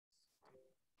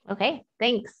Okay,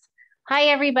 thanks. Hi,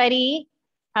 everybody.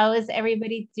 How is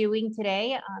everybody doing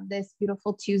today on this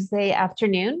beautiful Tuesday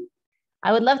afternoon?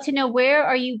 I would love to know, where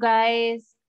are you guys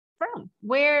from?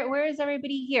 Where is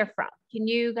everybody here from? Can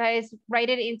you guys write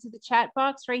it into the chat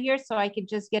box right here so I could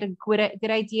just get a good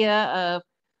idea of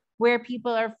where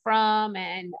people are from?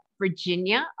 And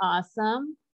Virginia,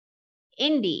 awesome.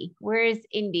 Indy, where is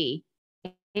Indy?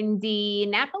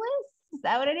 Indianapolis? Is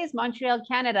that what it is? Montreal,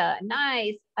 Canada.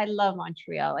 Nice. I love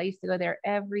Montreal. I used to go there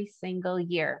every single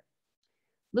year.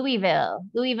 Louisville,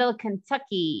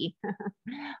 Kentucky.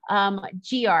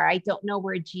 GR, I don't know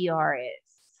where GR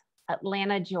is.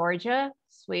 Atlanta, Georgia.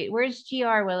 Sweet. Where's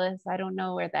GR, Willis? I don't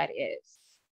know where that is.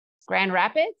 Grand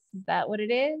Rapids, is that what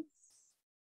it is?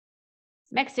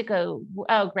 Mexico.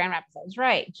 Oh, Grand Rapids, I was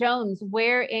right. Jones,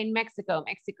 where in Mexico?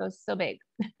 Mexico's so big.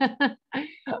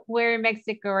 Where in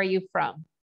Mexico are you from?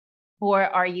 Or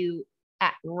are you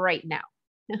at right now?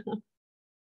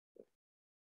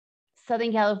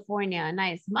 Southern California,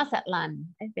 nice.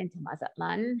 Mazatlan, I've been to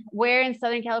Mazatlan. Where in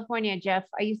Southern California, Jeff?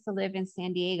 I used to live in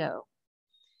San Diego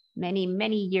many,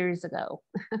 many years ago.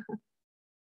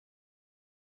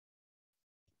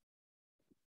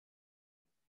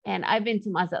 And I've been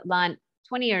to Mazatlan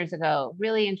 20 years ago.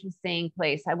 Really interesting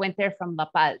place. I went there from La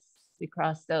Paz. We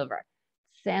crossed over.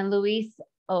 San Luis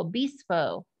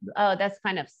Obispo. Oh, that's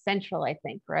kind of central, I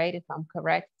think, right? If I'm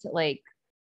correct, like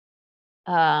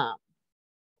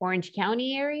Orange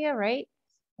County area, right?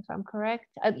 If I'm correct.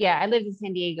 Yeah, I lived in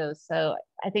San Diego, so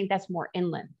I think that's more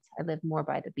inland. I live more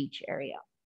by the beach area.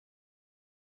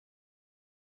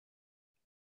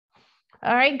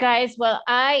 All right, guys. Well,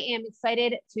 I am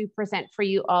excited to present for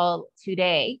you all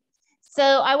today. So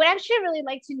I would actually really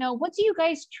like to know, what do you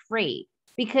guys trade?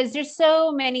 Because there's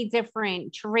so many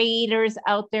different traders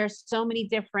out there, so many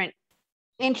different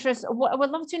interests. I would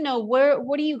love to know,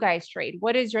 what do you guys trade?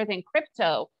 What is your thing?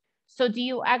 Crypto. So do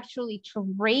you actually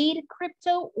trade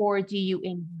crypto, or do you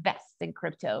invest in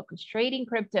crypto? Because trading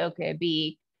crypto could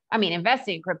be, I mean,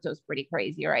 investing in crypto is pretty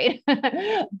crazy, right?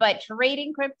 But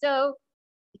trading crypto,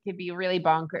 it could be really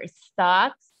bonkers.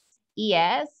 Stocks,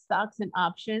 yes, stocks and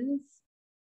options.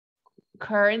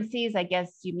 Currencies, I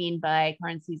guess you mean by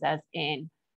currencies as in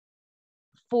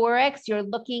Forex, you're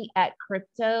looking at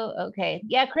crypto. Okay,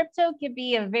 yeah, crypto could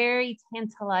be a very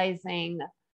tantalizing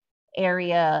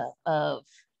area of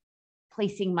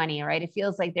placing money, right? It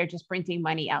feels like they're just printing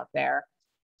money out there.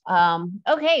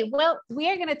 Okay, well, we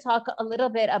are going to talk a little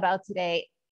bit about today,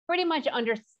 pretty much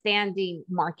understanding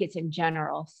markets in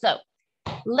general. So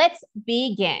let's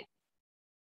begin.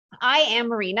 I am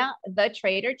Marina, the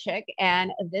Trader Chick, and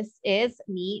this is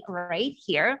me right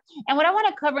here. And what I want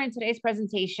to cover in today's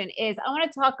presentation is I want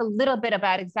to talk a little bit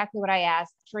about exactly what I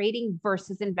asked, trading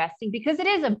versus investing, because it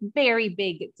is a very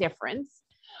big difference.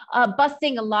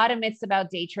 Busting a lot of myths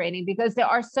about day trading, because there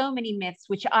are so many myths,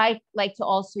 which I like to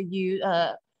also use.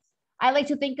 I like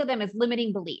to think of them as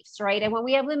limiting beliefs, right? And when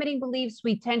we have limiting beliefs,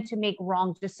 we tend to make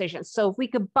wrong decisions. So if we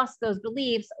could bust those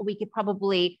beliefs, we could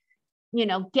probably,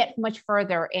 get much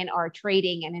further in our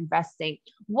trading and investing.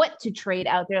 What to trade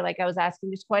out there, like I was asking,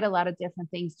 there's quite a lot of different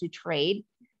things to trade.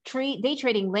 Day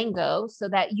trading lingo, so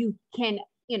that you can,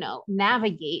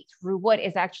 navigate through what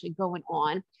is actually going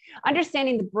on.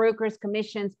 Understanding the brokers,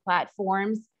 commissions,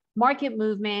 platforms, market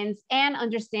movements, and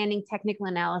understanding technical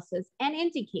analysis and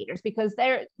indicators, because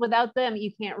without them,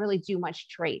 you can't really do much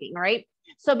trading, right?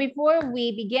 So before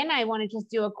we begin, I want to just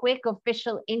do a quick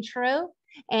official intro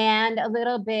and a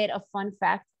little bit of fun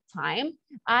fact time.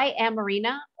 I am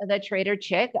Marina, the Trader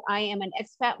Chick. I am an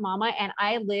expat mama, and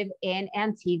I live in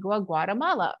Antigua,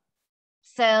 Guatemala.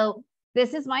 So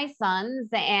this is my sons,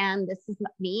 and this is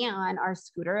me on our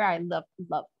scooter. I love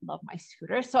my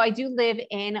scooter. So I do live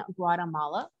in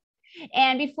Guatemala.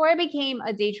 And before I became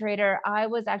a day trader, I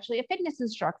was actually a fitness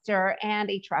instructor and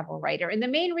a travel writer. And the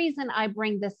main reason I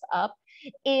bring this up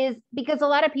is because a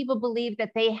lot of people believe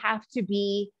that they have to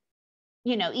be,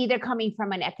 either coming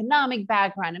from an economic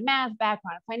background, a math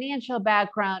background, a financial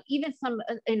background, even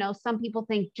some people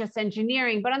think just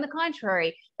engineering. But on the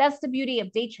contrary, that's the beauty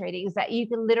of day trading, is that you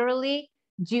can literally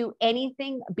do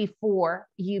anything before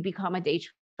you become a day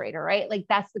trader, right? Like,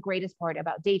 that's the greatest part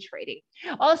about day trading.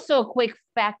 Also, a quick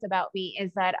fact about me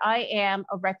is that I am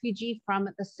a refugee from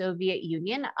the Soviet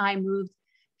Union. I moved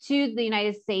to the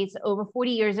United States over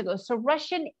 40 years ago. So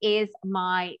Russian is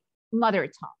my mother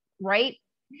tongue, right?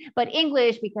 But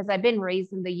English, because I've been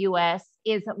raised in the US,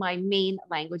 is my main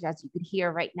language, as you could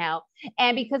hear right now.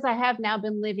 And because I have now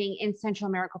been living in Central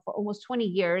America for almost 20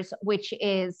 years, which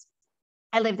is,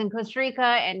 I lived in Costa Rica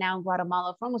and now in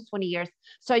Guatemala for almost 20 years.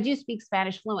 So I do speak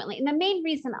Spanish fluently. And the main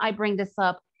reason I bring this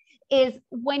up is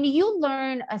when you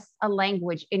learn a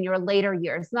language in your later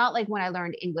years, not like when I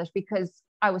learned English because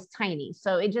I was tiny.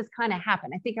 So it just kind of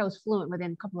happened. I think I was fluent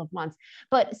within a couple of months.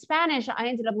 But Spanish, I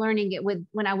ended up learning it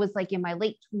when I was like in my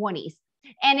late 20s.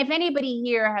 And if anybody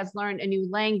here has learned a new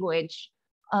language,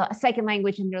 a second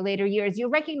language in their later years, you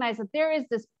recognize that there is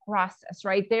this process,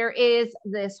 right? There is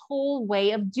this whole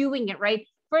way of doing it, right?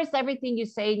 First, everything you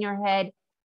say in your head,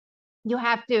 you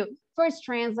have to first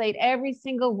translate every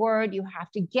single word. You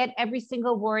have to get every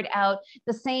single word out.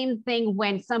 The same thing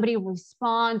when somebody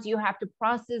responds, you have to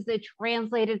process it,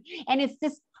 translate it. And it's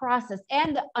this process.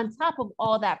 And on top of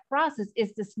all that process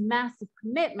is this massive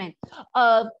commitment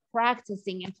of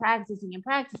practicing and practicing and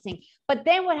practicing. But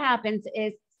then what happens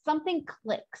is something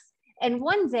clicks. And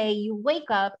one day you wake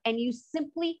up and you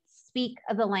simply speak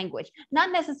the language,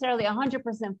 not necessarily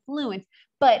 100% fluent,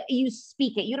 but you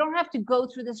speak it. You don't have to go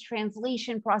through this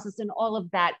translation process and all of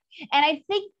that. And I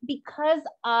think because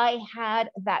I had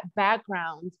that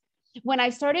background, when I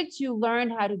started to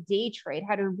learn how to day trade,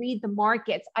 how to read the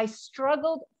markets, I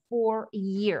struggled for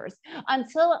years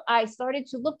until I started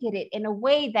to look at it in a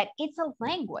way that it's a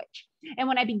language. And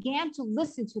when I began to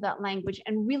listen to that language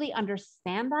and really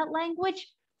understand that language,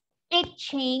 it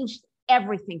changed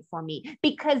everything for me,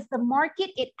 because the market,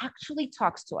 it actually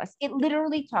talks to us. It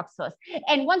literally talks to us.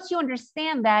 And once you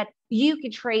understand that, you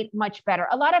can trade much better.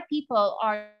 A lot of people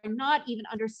are not even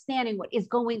understanding what is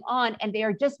going on, and they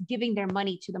are just giving their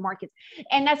money to the markets.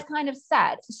 And that's kind of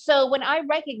sad. So when I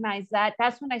recognized that,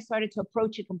 that's when I started to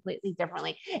approach it completely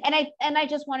differently. And I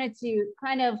just wanted to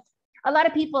kind of, a lot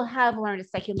of people have learned a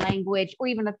second language or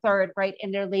even a third, right,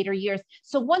 in their later years.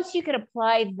 So once you can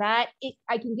apply that,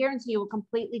 I can guarantee it will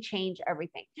completely change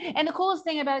everything. And the coolest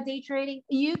thing about day trading,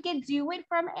 you can do it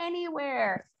from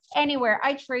anywhere, anywhere.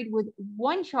 I trade with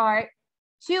one chart,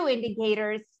 2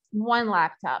 indicators, 1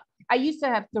 laptop. I used to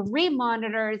have 3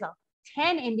 monitors,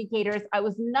 10 indicators. I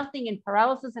was nothing in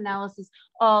paralysis analysis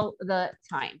all the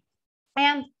time.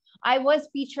 And I was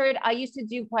featured. I used to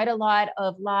do quite a lot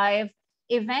of live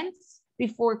events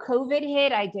before COVID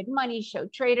hit. I did money show,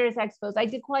 traders expos. I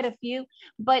did quite a few,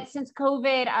 but since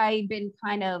COVID, I've been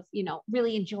kind of,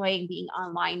 really enjoying being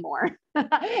online more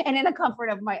and in the comfort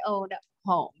of my own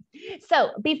home.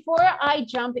 So before I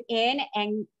jump in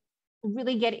and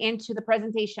really get into the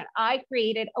presentation, I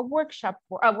created a worksheet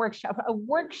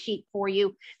for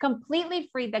you, completely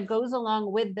free, that goes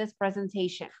along with this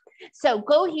presentation. So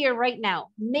go here right now,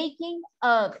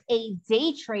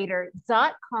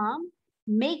 makingofadaytrader.com,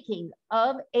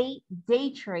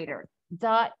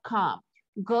 makingofadaytrader.com.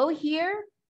 Go here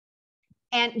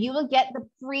and you will get the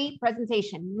free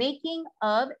presentation,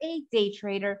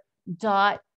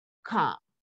 makingofadaytrader.com.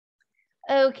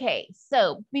 Okay,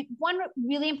 so one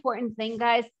really important thing,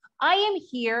 guys, I am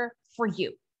here for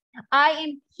you. I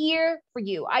am here for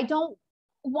you. I don't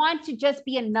want to just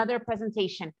be another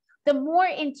presentation. The more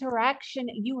interaction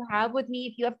you have with me,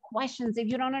 if you have questions,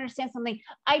 if you don't understand something,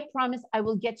 I promise I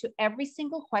will get to every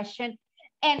single question,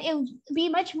 and it'll be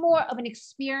much more of an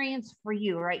experience for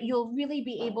you, right? You'll really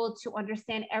be able to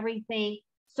understand everything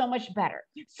so much better.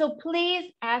 So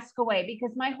please ask away,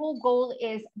 because my whole goal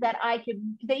is that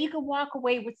you can walk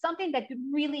away with something that could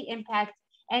really impact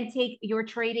and take your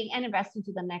trading and investing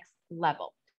to the next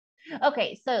level.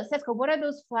 Okay, so Sesko, what are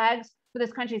those flags for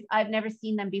those countries? I've never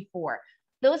seen them before.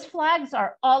 Those flags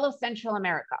are all of Central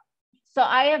America. So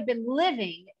I have been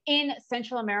living in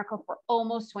Central America for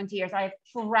almost 20 years. I've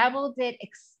traveled it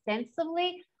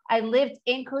extensively. I lived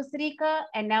in Costa Rica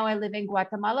and now I live in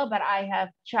Guatemala, but I have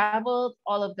traveled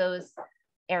all of those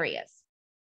areas.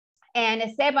 And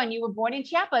Esteban, you were born in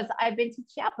Chiapas. I've been to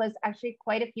Chiapas actually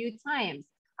quite a few times.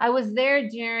 I was there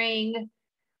during,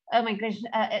 oh my gosh,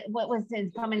 what was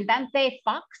it? Comandante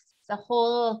Fox, the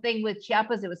whole thing with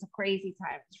Chiapas. It was a crazy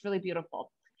time. It's really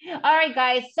beautiful. All right,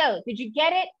 guys. So did you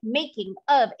get it?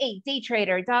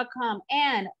 makingofadaytrader.com.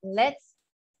 And let's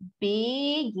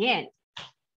begin.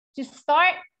 To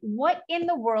start, what in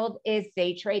the world is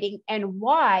day trading and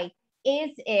why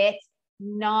is it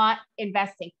not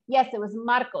investing? Yes, it was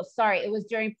Marcos. Sorry, it was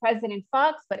during President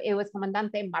Fox, but it was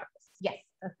Comandante Marcos. Yes,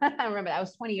 I remember that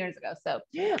was 20 years ago. So,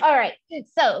 all right.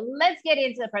 So let's get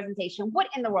into the presentation. What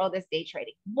in the world is day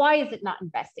trading? Why is it not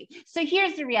investing? So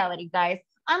here's the reality, guys.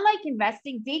 Unlike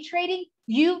investing, day trading,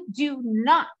 you do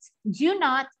not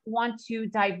want to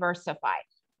diversify.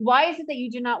 Why is it that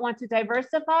you do not want to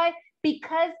diversify?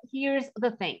 Because here's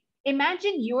the thing.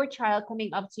 Imagine your child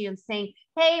coming up to you and saying,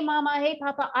 hey, mama, hey,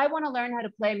 papa, I want to learn how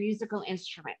to play a musical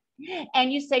instrument.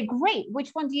 And you say, great, which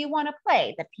one do you want to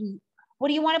play? What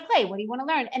do you want to play? What do you want to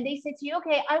learn? And they say to you,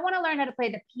 okay, I want to learn how to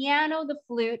play the piano, the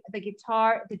flute, the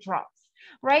guitar, the drums.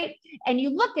 right? And you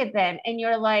look at them and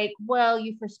you're like, well,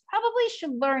 you first probably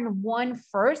should learn one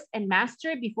first and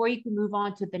master it before you can move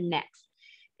on to the next.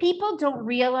 People don't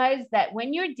realize that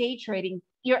when you're day trading,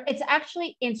 it's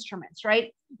actually instruments,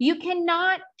 right? You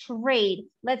cannot trade,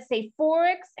 let's say,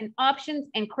 Forex and options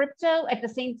and crypto at the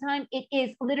same time. It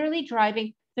is literally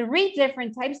driving three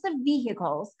different types of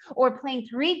vehicles or playing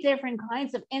three different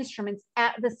kinds of instruments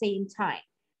at the same time.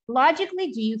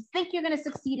 Logically, do you think you're going to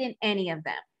succeed in any of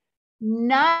them?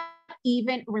 Not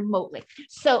even remotely.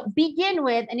 So begin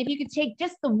with, and if you could take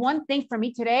just the one thing from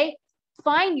me today,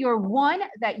 find your one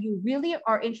that you really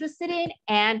are interested in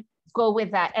and go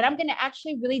with that. And I'm going to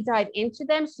actually really dive into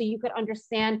them so you could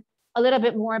understand a little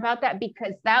bit more about that,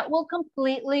 because that will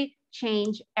completely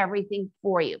change everything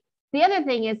for you. The other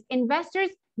thing is investors,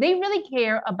 they really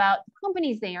care about the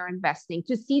companies they are investing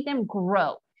to see them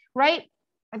grow, right?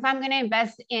 If I'm going to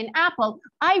invest in Apple,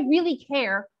 I really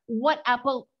care what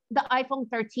Apple, the iPhone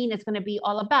 13 is going to be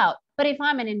all about. But if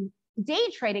I'm in day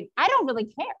trading, I don't really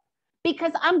care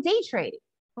because I'm day trading,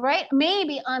 right?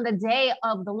 Maybe on the day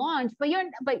of the launch,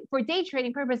 but for day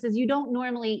trading purposes, you don't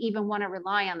normally even want to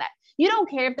rely on that. You don't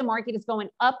care if the market is going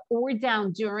up or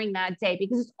down during that day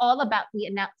because it's all about the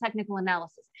technical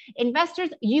analysis.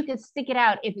 Investors, you can stick it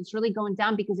out if it's really going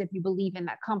down because if you believe in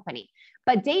that company.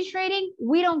 But day trading,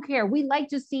 we don't care. We like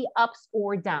to see ups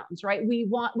or downs, right?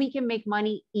 We can make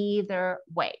money either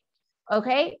way.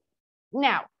 Okay.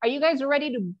 Now, are you guys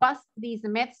ready to bust these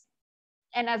myths?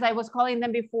 And as I was calling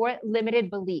them before, limited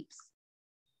beliefs.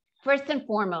 First and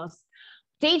foremost,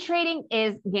 day trading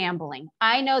is gambling.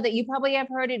 I know that you probably have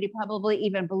heard it. You probably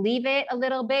even believe it a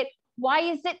little bit. Why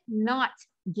is it not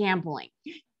gambling?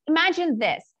 Imagine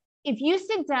this. If you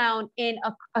sit down in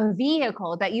a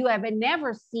vehicle that you have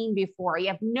never seen before, you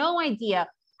have no idea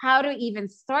how to even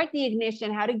start the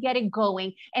ignition, how to get it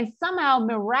going, and somehow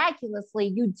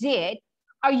miraculously you did,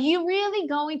 are you really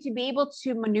going to be able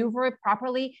to maneuver it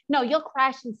properly? No, you'll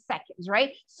crash in seconds,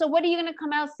 right? So what are you going to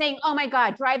come out saying, oh my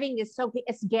God, driving is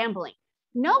it's gambling?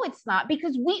 No, it's not,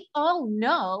 because we all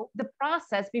know the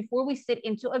process before we sit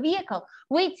into a vehicle.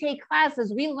 We take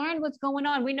classes, we learn what's going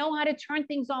on. We know how to turn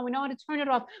things on. We know how to turn it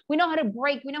off. We know how to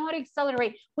brake. We know how to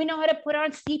accelerate. We know how to put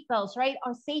on seatbelts, right?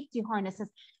 Our safety harnesses.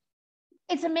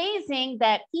 It's amazing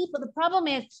that people, the problem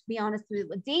is, to be honest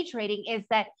with day trading, is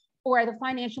that, or the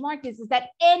financial markets, is that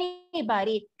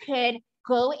anybody could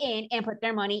go in and put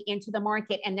their money into the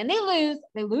market, and then they lose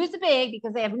big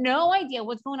because they have no idea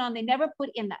what's going on. They never put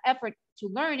in the effort to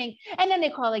learning, and then they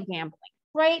call it gambling,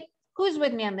 right? Who's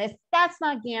with me on this? That's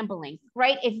not gambling,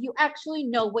 right? If you actually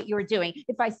know what you're doing.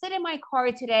 If I sit in my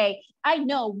car today, I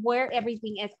know where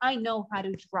everything is. I know how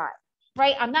to drive,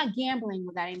 right? I'm not gambling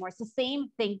with that anymore. It's the same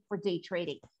thing for day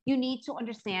trading. You need to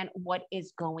understand what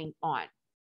is going on.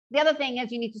 The other thing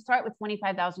is you need to start with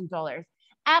 $25,000.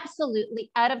 Absolutely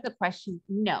out of the question,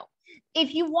 no.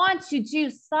 If you want to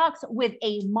do stocks with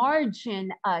a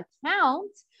margin account,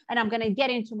 and I'm going to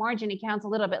get into margin accounts a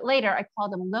little bit later, I call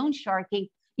them loan sharking,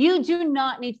 you do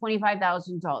not need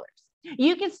 $25,000.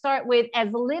 You can start with as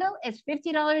little as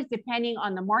 $50, depending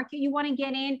on the market you want to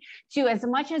get in, to as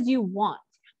much as you want,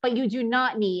 but you do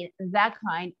not need that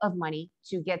kind of money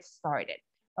to get started,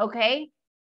 okay?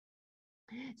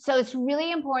 So it's really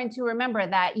important to remember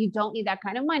that you don't need that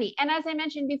kind of money. And as I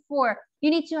mentioned before, you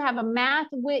need to have you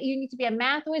need to be a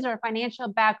math whiz or a financial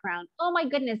background. Oh my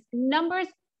goodness, numbers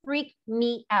freak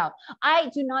me out. I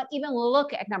do not even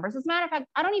look at numbers. As a matter of fact,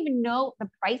 I don't even know the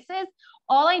prices.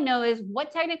 All I know is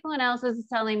what technical analysis is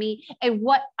telling me and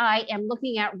what I am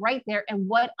looking at right there and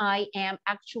what I am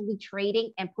actually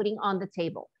trading and putting on the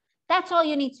table. That's all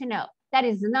you need to know. That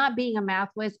is not being a math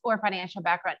whiz or financial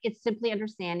background. It's simply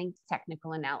understanding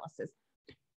technical analysis.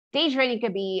 Day trading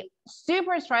could be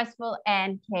super stressful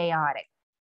and chaotic.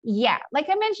 Yeah, like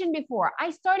I mentioned before, I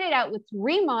started out with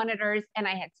 3 monitors and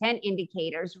I had 10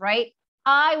 indicators, right?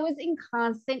 I was in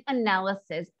constant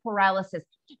analysis paralysis.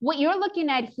 What you're looking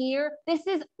at here, this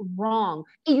is wrong.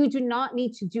 You do not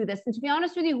need to do this. And to be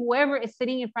honest with you, whoever is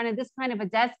sitting in front of this kind of a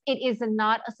desk, it is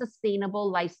not a sustainable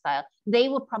lifestyle. They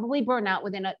will probably burn out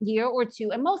within a year or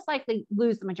two and most likely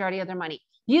lose the majority of their money.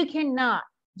 You cannot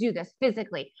do this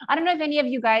physically. I don't know if any of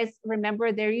you guys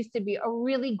remember, there used to be a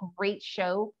really great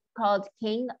show called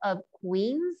King of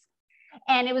Queens.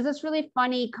 And it was this really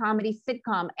funny comedy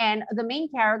sitcom. And the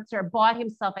main character bought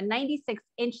himself a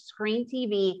 96-inch screen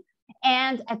TV.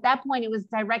 And at that point, it was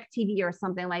DirecTV or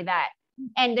something like that.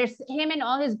 And there's him and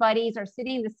all his buddies are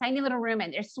sitting in this tiny little room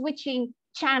and they're switching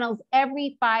channels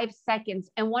every 5 seconds.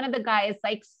 And one of the guys is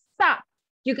like, stop,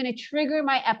 you're going to trigger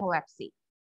my epilepsy.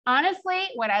 Honestly,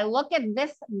 when I look at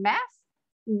this mess,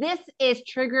 This is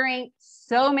triggering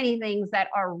so many things that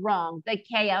are wrong. The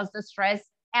chaos, the stress,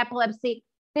 epilepsy.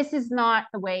 This is not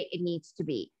the way it needs to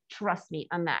be. Trust me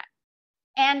on that.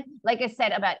 And like I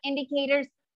said about indicators,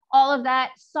 all of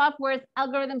that, softwares,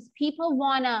 algorithms, people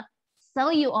want to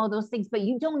sell you all those things, but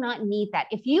you do not need that.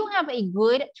 If you have a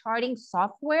good charting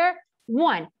software,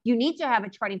 one, you need to have a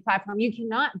charting platform. You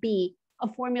cannot be a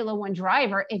Formula One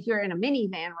driver if you're in a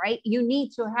minivan, right? You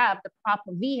need to have the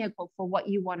proper vehicle for what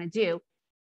you want to do.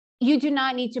 You do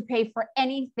not need to pay for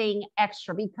anything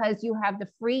extra because you have the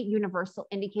free universal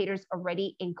indicators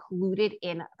already included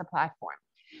in the platform.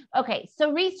 Okay,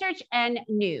 so research and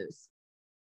news.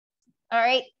 All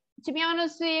right, to be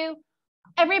honest with you,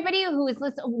 everybody who is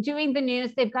doing the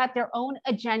news, they've got their own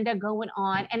agenda going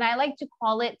on. And I like to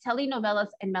call it telenovelas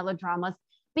and melodramas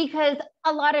because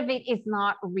a lot of it is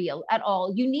not real at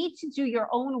all. You need to do your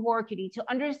own work. You need to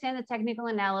understand the technical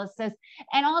analysis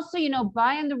and also, you know,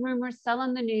 buy on the rumors, sell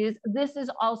on the news. This is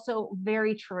also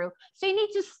very true. So you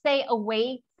need to stay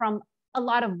away from a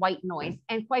lot of white noise.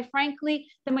 And quite frankly,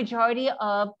 the majority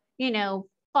of, you know,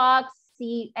 Fox,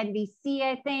 NBC,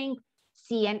 I think,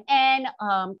 CNN,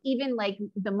 even like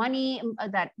the money,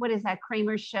 what is that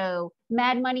Kramer show,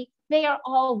 Mad Money, they are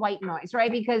all white noise,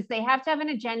 right? Because they have to have an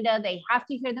agenda. They have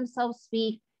to hear themselves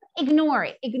speak. Ignore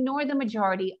it. Ignore the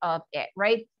majority of it,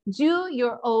 right? Do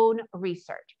your own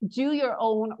research. Do your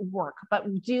own work, but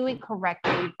do it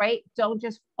correctly, right? Don't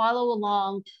just follow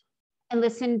along and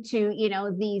listen to, you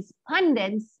know, these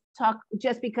pundits talk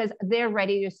just because they're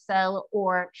ready to sell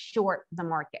or short the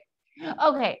market.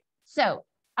 Okay, so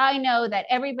I know that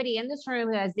everybody in this room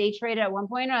who has day traded at one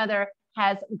point or other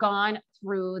has gone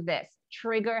through this.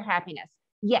 Trigger happiness.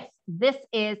 Yes, this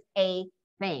is a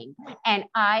thing. And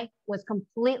I was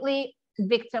completely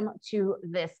victim to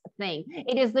this thing.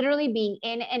 It is literally being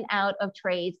in and out of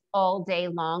trades all day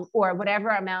long or whatever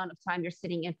amount of time you're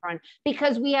sitting in front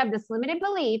because we have this limited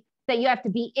belief that you have to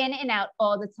be in and out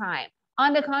all the time.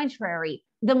 On the contrary,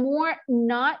 the more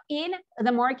not in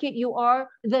the market you are,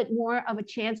 the more of a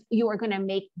chance you are going to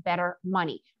make better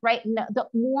money, right? The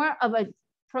more of a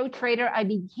pro trader I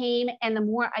became and the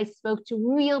more I spoke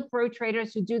to real pro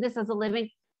traders who do this as a living,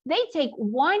 they take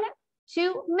 1,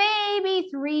 2, maybe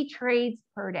 3 trades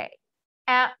per day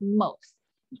at most.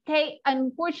 Okay.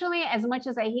 Unfortunately, as much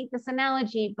as I hate this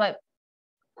analogy, but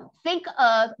think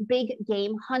of big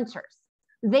game hunters.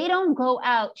 They don't go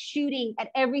out shooting at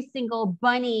every single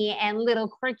bunny and little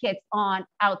crickets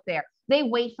out there. They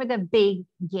wait for the big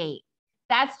game.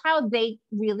 That's how they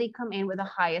really come in with the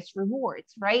highest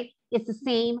rewards, right? It's the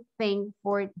same thing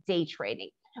for day trading.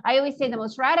 I always say the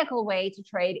most radical way to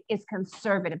trade is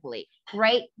conservatively,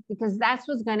 right? Because that's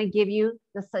what's going to give you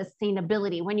the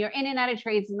sustainability. When you're in and out of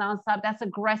trades nonstop, that's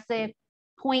aggressive,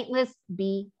 pointless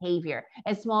behavior.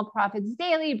 And small profits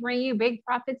daily bring you big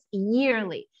profits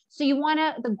yearly. So you want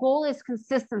to, the goal is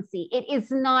consistency. It is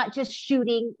not just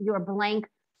shooting your blanks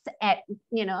at,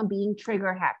 you know, being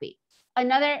trigger happy.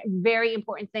 Another very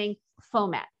important thing,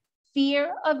 FOMO,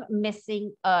 fear of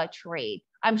missing a trade.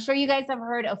 I'm sure you guys have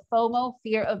heard of FOMO,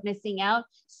 fear of missing out.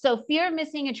 So fear of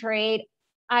missing a trade,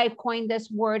 I've coined this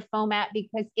word FOMO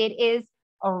because it is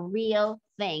a real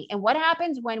thing. And what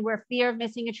happens when we're fear of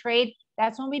missing a trade?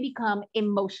 That's when we become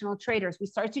emotional traders. We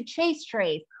start to chase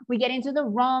trades. We get into the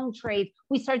wrong trades.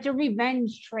 We start to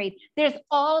revenge trade. There's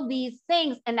all these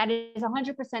things, and that is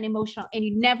 100% emotional. And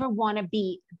you never want to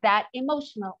be that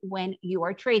emotional when you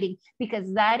are trading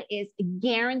because that is a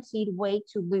guaranteed way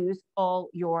to lose all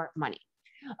your money.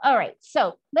 All right,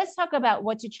 so let's talk about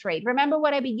what to trade. Remember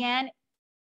what I began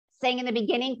saying in the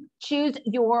beginning? Choose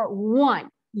your one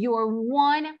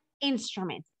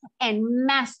instrument and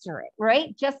master it,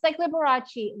 right? Just like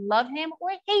Liberace, love him or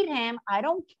hate him, I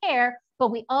don't care, but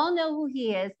we all know who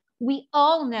he is. We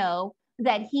all know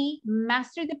that he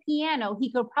mastered the piano.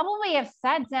 He could probably have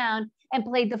sat down and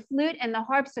played the flute and the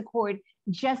harpsichord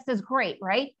just as great,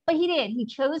 right? But he did. He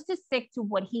chose to stick to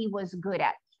what he was good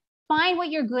at. Find what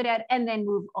you're good at and then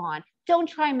move on. Don't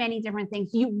try many different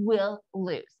things. You will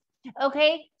lose.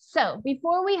 Okay, so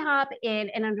before we hop in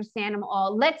and understand them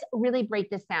all, let's really break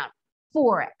this down.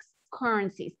 Forex,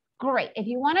 currencies, great. If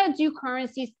you want to do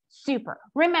currencies, super.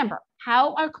 Remember,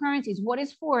 how are currencies? What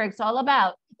is Forex all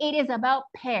about? It is about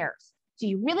pairs. Do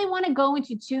you really want to go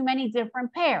into too many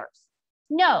different pairs?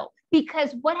 No,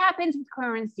 because what happens with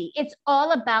currency? It's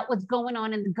all about what's going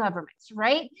on in the governments,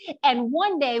 right? And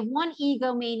one day, one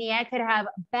egomaniac could have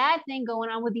a bad thing going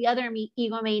on with the other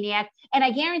egomaniac. And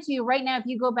I guarantee you right now, if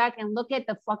you go back and look at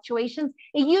the fluctuations,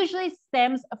 it usually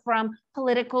stems from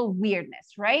political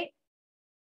weirdness, right?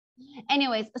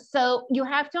 Anyways, so you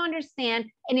have to understand,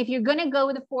 and if you're going to go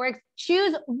with the Forex,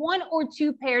 choose 1 or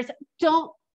 2 pairs.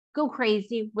 Don't go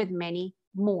crazy with many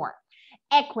more.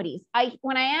 Equities.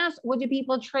 When I ask, what do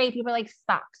people trade? People are like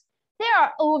stocks. There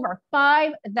are over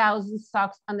 5,000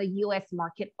 stocks on the US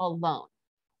market alone.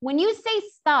 When you say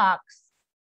stocks,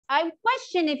 I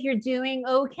question if you're doing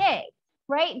okay,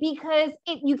 right? Because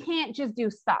you can't just do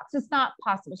stocks. It's not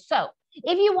possible. So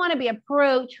if you want to be a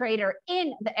pro trader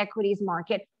in the equities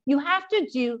market, you have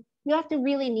to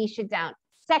really niche it down.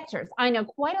 Sectors. I know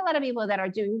quite a lot of people that are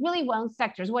doing really well in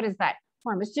sectors. What is that?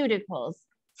 Pharmaceuticals,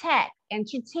 tech,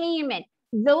 entertainment.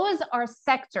 Those are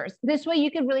sectors. This way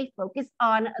you can really focus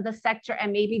on the sector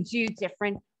and maybe do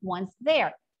different ones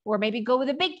there. Or maybe go with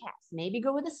the big caps, maybe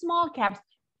go with the small caps,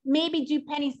 maybe do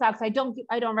penny stocks. I don't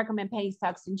recommend penny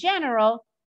stocks in general,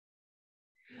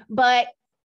 but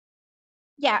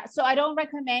yeah, so I don't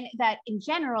recommend that in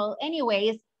general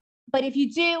anyways, but if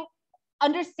you do,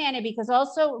 understand it, because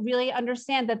also really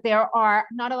understand that there are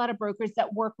not a lot of brokers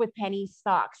that work with penny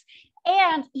stocks.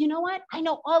 And you know what? I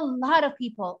know a lot of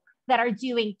people that are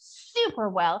doing super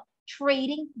well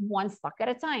trading one stock at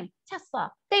a time.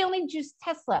 Tesla, they only choose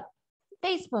Tesla,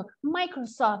 Facebook,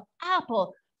 Microsoft,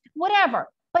 Apple, whatever,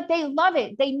 but they love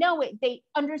it. They know it, they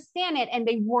understand it, and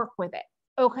they work with it.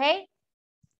 Okay.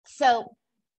 So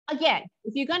again,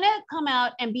 if you're going to come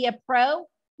out and be a pro,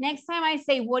 next time I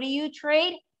say, what do you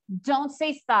trade? Don't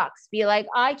say stocks. Be like,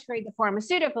 I trade the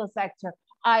pharmaceutical sector.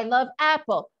 I love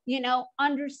Apple. You know,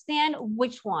 understand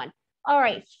which one. All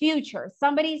right, futures.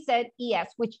 Somebody said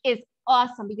ES, which is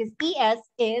awesome because ES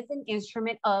is an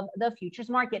instrument of the futures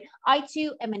market. I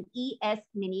too am an ES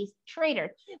mini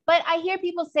trader, but I hear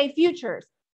people say futures.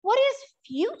 What is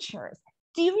futures?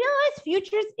 Do you realize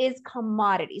futures is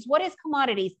commodities? What is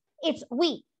commodities? It's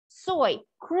wheat, soy,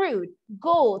 crude,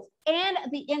 gold, and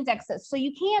the indexes. So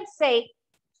you can't say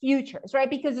futures, right?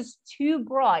 Because it's too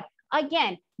broad.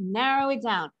 Again, narrow it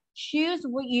down. Choose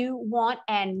what you want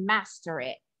and master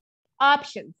it.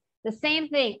 Options, the same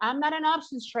thing. I'm not an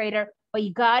options trader, but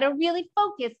you got to really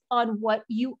focus on what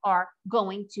you are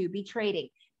going to be trading.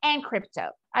 And crypto.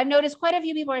 I've noticed quite a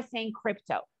few people are saying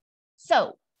crypto.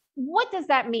 So what does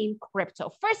that mean,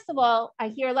 crypto? First of all, I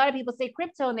hear a lot of people say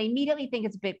crypto and they immediately think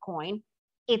it's Bitcoin.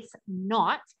 It's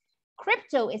not.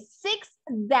 Crypto is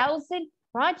 6,000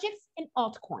 projects and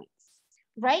altcoins,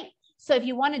 right? So if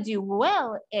you want to do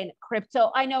well in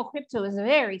crypto, I know crypto is a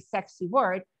very sexy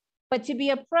word, but to be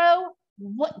a pro,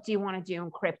 what do you want to do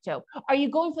in crypto? Are you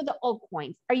going for the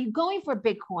altcoins? Are you going for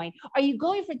Bitcoin? Are you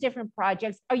going for different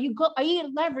projects? Are you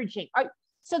leveraging?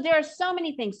 So there are so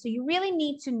many things. So you really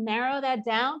need to narrow that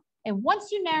down. And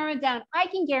once you narrow it down, I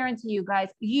can guarantee you guys,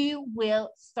 you will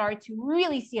start to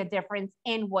really see a difference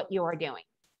in what you are doing.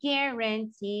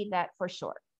 Guarantee that for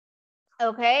sure.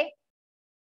 Okay.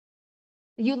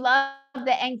 You love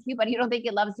the NQ, but you don't think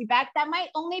it loves you back. That might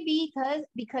only be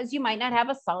because you might not have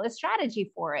a solid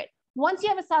strategy for it. Once you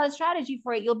have a solid strategy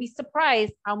for it, you'll be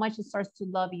surprised how much it starts to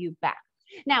love you back.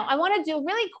 Now, I want to do a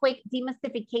really quick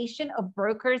demystification of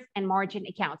brokers and margin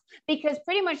accounts, because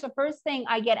pretty much the first thing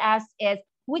I get asked is,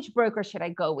 which broker should I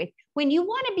go with? When you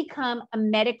want to become a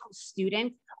medical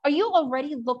student, are you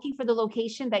already looking for the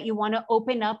location that you want to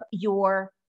open up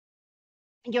your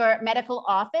medical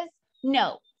office?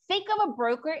 No. Think of a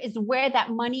broker is where that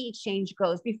money exchange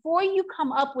goes. Before you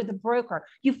come up with a broker,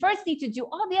 you first need to do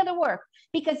all the other work.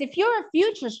 Because if you're a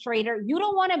futures trader, you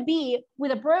don't want to be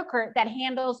with a broker that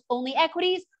handles only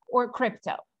equities or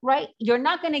crypto, right? You're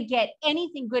not going to get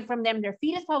anything good from them. Their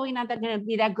fee is probably not going to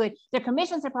be that good. Their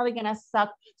commissions are probably going to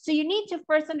suck. So you need to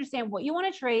first understand what you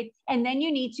want to trade, and then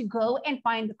you need to go and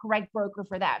find the correct broker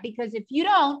for that. Because if you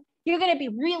don't, you're going to be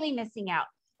really missing out.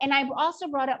 And I've also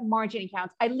brought up margin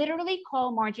accounts. I literally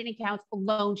call margin accounts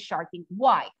loan sharking.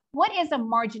 Why? What is a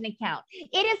margin account?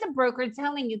 It is a broker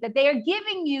telling you that they are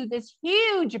giving you this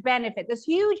huge benefit, this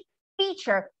huge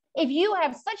feature. If you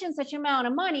have such and such amount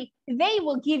of money, they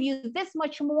will give you this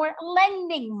much more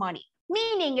lending money.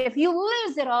 Meaning if you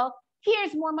lose it all,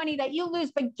 here's more money that you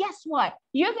lose. But guess what?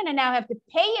 You're going to now have to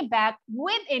pay it back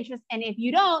with interest. And if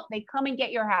you don't, they come and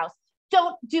get your house.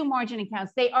 Don't do margin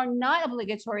accounts. They are not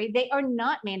obligatory. They are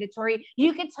not mandatory.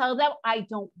 You can tell them, I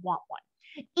don't want one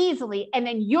easily. And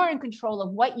then you're in control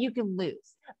of what you can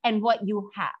lose and what you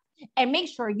have. And make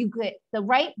sure you get the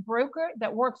right broker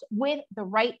that works with the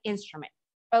right instrument.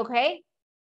 Okay.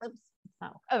 Oops.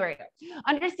 Oh, very good.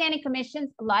 Understanding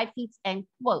commissions, live feeds, and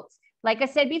quotes. Like I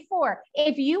said before,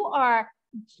 if you are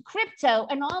crypto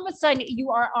and all of a sudden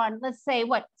you are on, let's say,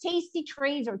 what, Tasty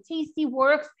Trades or Tasty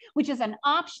Works, which is an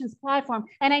options platform,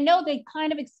 and I know they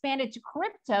kind of expanded to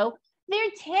crypto, they're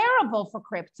terrible for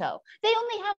crypto. They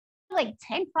only have like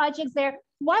 10 projects there.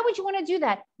 Why would you want to do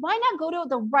that? Why not go to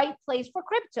the right place for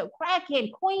crypto?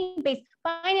 Kraken, Coinbase,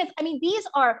 Binance. I mean,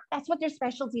 that's what their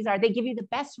specialties are. They give you the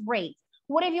best rates.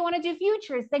 What if you want to do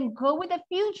futures? Then go with a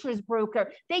futures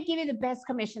broker. They give you the best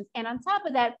commissions. And on top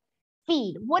of that,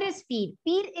 feed. What is feed?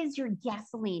 Feed is your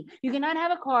gasoline. You cannot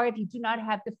have a car if you do not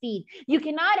have the feed. You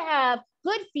cannot have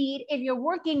good feed if you're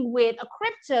working with a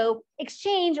crypto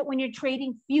exchange when you're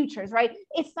trading futures, right?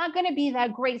 It's not going to be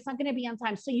that great. It's not going to be on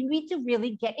time. So you need to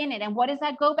really get in it. And what does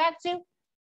that go back to?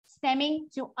 Stemming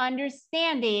to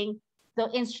understanding the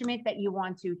instrument that you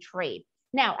want to trade.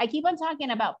 Now, I keep on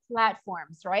talking about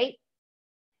platforms, right?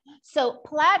 So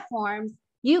platforms,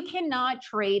 you cannot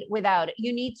trade without it.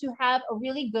 You need to have a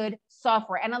really good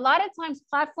software. And a lot of times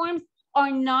platforms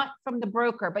are not from the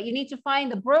broker, but you need to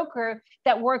find the broker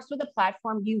that works with the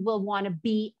platform you will want to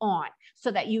be on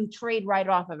so that you trade right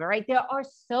off of it, right? There are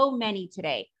so many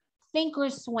today.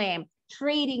 Thinkorswim,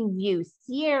 TradingView,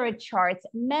 Sierra Charts,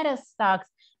 MetaStocks,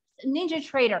 Ninja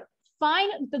Trader.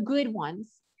 Find the good ones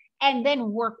and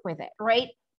then work with it, right?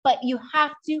 But you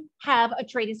have to have a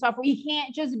trading software. You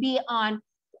can't just be on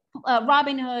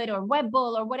Robinhood or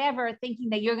Webbull or whatever,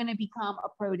 thinking that you're going to become a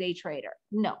pro day trader.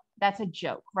 No, that's a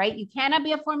joke, right? You cannot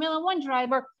be a Formula One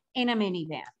driver in a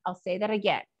minivan. I'll say that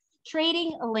again.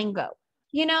 Trading lingo.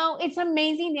 You know, it's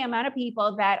amazing the amount of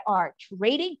people that are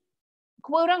trading,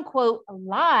 quote unquote,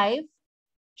 live,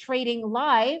 trading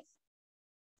live,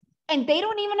 and they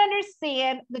don't even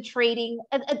understand the trading,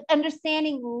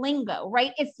 understanding lingo,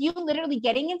 right? It's you literally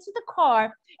getting into the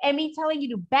car and me telling you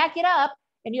to back it up,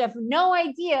 and you have no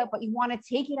idea, but you want to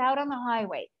take it out on the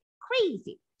highway.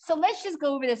 Crazy. So let's just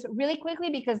go over this really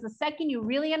quickly, because the second you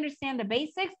really understand the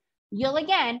basics, you'll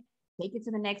again take it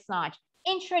to the next notch.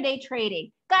 Intraday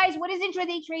trading. Guys, what is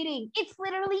intraday trading? It's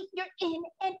literally you're in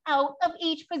and out of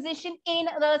each position in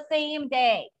the same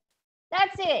day.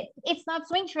 That's it. It's not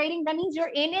swing trading. That means you're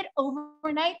in it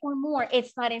overnight or more.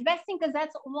 It's not investing because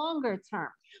that's longer term.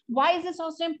 Why is this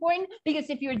also important? Because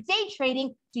if you're day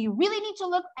trading, do you really need to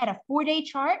look at a 4-day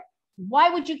chart? Why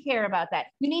would you care about that?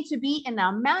 You need to be in the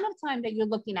amount of time that you're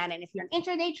looking at. And if you're an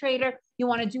intraday trader, you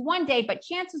want to do 1 day, but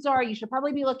chances are you should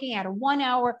probably be looking at a 1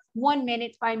 hour, 1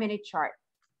 minute, 5-minute chart.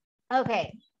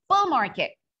 Okay, bull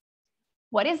market.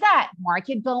 What is that?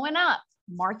 Market going up,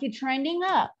 market trending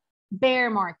up. Bear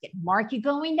market, market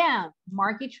going down,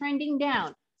 market trending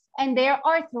down. And there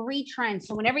are 3 trends.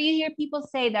 So whenever you hear people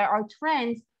say there are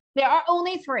trends, there are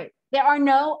only 3. There are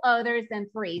no others than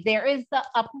 3. There is the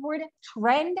upward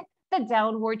trend, the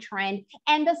downward trend,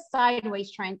 and the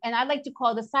sideways trend. And I like to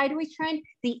call the sideways trend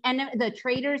the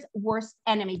trader's worst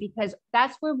enemy, because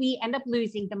that's where we end up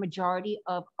losing the majority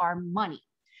of our money,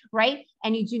 right?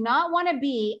 And you do not want to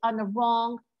be in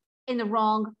the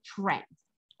wrong trend.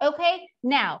 Okay,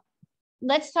 now,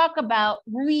 let's talk about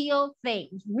real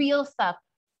things, real stuff.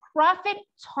 Profit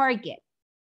target.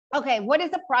 Okay, what is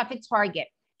a profit target?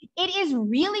 It is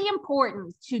really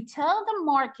important to tell the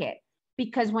market,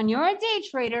 because when you're a day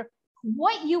trader,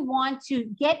 what you want to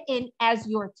get in as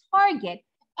your target,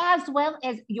 as well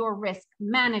as your risk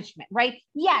management, right?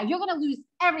 Yeah, you're going to lose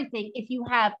everything if you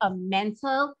have a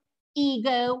mental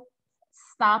ego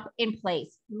stop in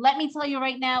place. Let me tell you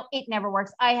right now, it never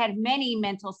works. I had many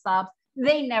mental stops.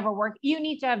 They never work. You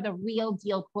need to have the real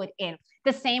deal put in.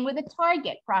 The same with the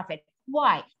target profit.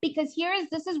 Why? Because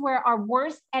this is where our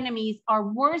worst enemies, our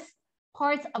worst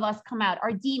parts of us come out,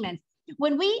 our demons.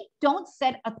 When we don't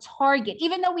set a target,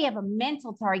 even though we have a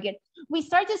mental target, we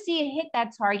start to see it hit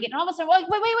that target. And all of a sudden,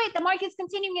 wait, the market's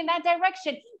continuing in that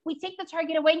direction. We take the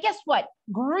target away. And guess what?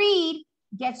 Greed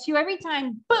gets you every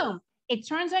time. Boom. It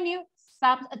turns on you,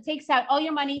 stops, it takes out all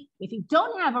your money. If you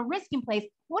don't have a risk in place,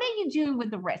 what are you doing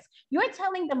with the risk? You're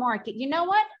telling the market, you know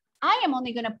what? I am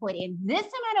only going to put in this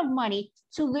amount of money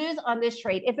to lose on this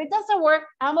trade. If it doesn't work,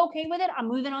 I'm okay with it. I'm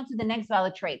moving on to the next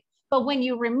valid trade. But when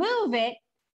you remove it,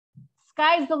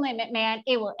 sky's the limit, man.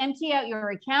 It will empty out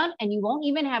your account and you won't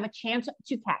even have a chance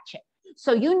to catch it.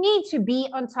 So you need to be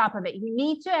on top of it. You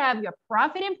need to have your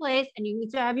profit in place and you need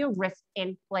to have your risk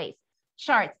in place.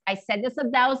 Charts, I said this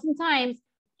 1,000 times.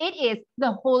 It is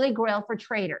the holy grail for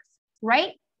traders,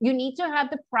 right? You need to have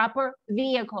the proper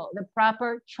vehicle, the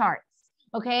proper charts.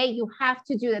 Okay, you have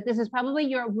to do that. This is probably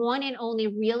your one and only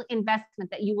real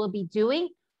investment that you will be doing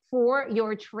for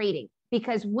your trading.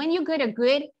 Because when you get a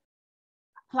good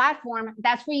platform,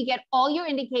 that's where you get all your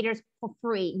indicators for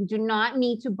free. You do not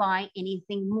need to buy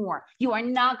anything more. You are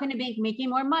not going to be making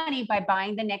more money by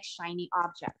buying the next shiny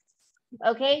object.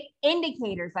 Okay,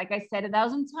 indicators, like I said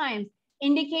 1,000 times,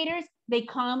 indicators, they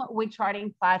come with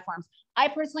charting platforms. I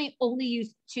personally only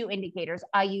use 2 indicators.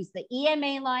 I use the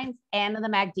EMA lines and the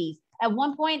MACDs. At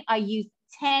one point, I used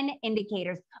 10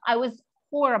 indicators. I was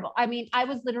horrible. I mean, I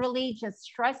was literally just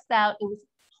stressed out. It was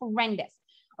horrendous.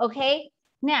 Okay.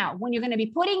 Now, when you're going to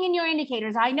be putting in your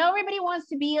indicators, I know everybody wants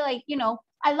to be like, you know,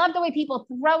 I love the way people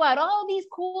throw out all these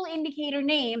cool indicator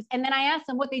names. And then I ask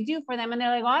them what they do for them. And they're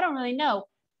like, well, I don't really know.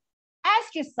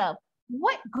 Ask yourself,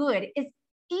 what good is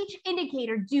each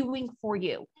indicator doing for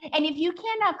you? And if you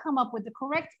cannot come up with the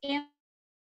correct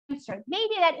answer,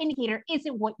 maybe that indicator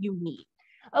isn't what you need.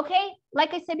 Okay.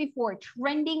 Like I said before,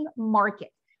 trending market.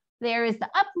 There is the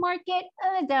up market,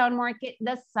 the down market,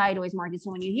 the sideways market.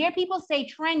 So when you hear people say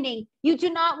trending, you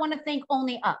do not want to think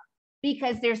only up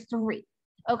because there's three.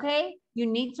 Okay. You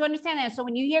need to understand that. So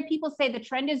when you hear people say the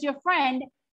trend is your friend,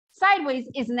 sideways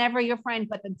is never your friend,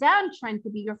 but the downtrend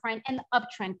could be your friend and the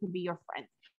uptrend could be your friend.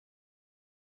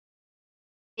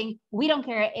 We don't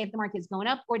care if the market is going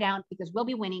up or down because we'll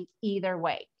be winning either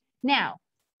way. Now,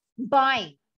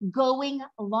 buying, going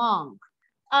long.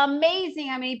 Amazing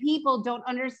how many people don't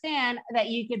understand that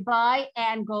you could buy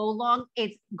and go long.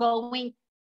 It's going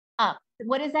up.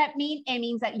 What does that mean? It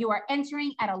means that you are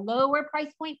entering at a lower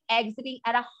price point, exiting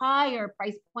at a higher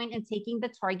price point, and taking the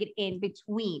target in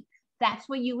between. That's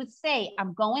what you would say.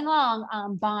 I'm going long,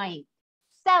 I'm buying.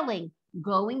 Selling,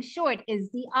 going short is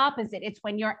the opposite. It's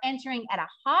when you're entering at a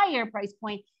higher price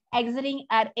point, exiting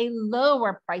at a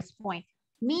lower price point,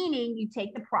 meaning you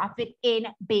take the profit in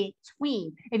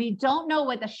between. If you don't know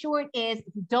what the short is,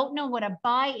 if you don't know what a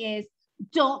buy is,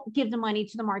 don't give the money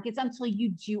to the markets until you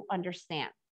do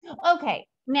understand. Okay,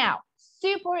 now,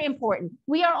 super important.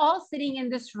 We are all sitting in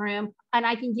this room, and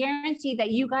I can guarantee that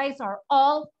you guys are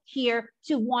all here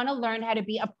to want to learn how to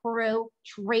be a pro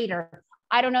trader.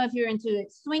 I don't know if you're into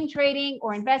swing trading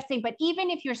or investing, but even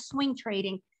if you're swing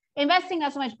trading, investing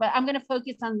not so much, but I'm going to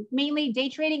focus on mainly day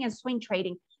trading and swing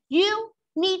trading. You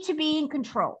need to be in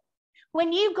control.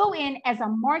 When you go in as a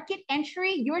market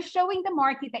entry, you're showing the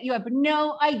market that you have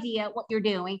no idea what you're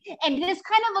doing. And this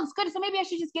kind of looks good, so maybe I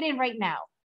should just get in right now.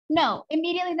 No,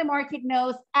 immediately the market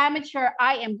knows, amateur,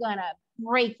 I am gonna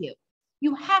break you.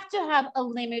 You have to have a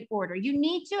limit order. You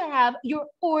need to have your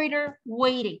order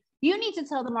waiting. You need to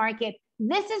tell the market,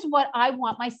 this is what I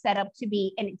want my setup to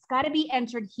be, and it's gotta be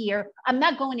entered here. I'm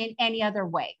not going in any other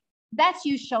way. That's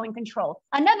you showing control.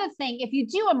 Another thing, if you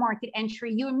do a market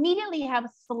entry, you immediately have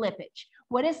slippage.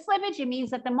 What is slippage? It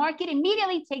means that the market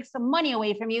immediately takes some money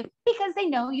away from you because they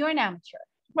know you're an amateur.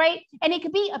 Right? And it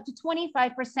could be up to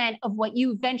 25% of what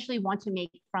you eventually want to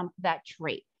make from that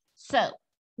trade. So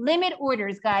limit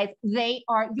orders, guys, they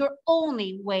are your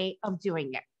only way of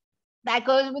doing it. That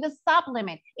goes with a stop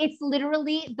limit. It's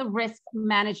literally the risk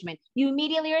management. You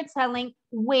immediately are telling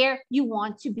where you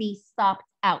want to be stopped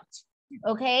out.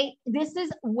 Okay, this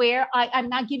is where I'm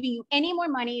not giving you any more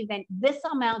money than this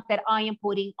amount that I am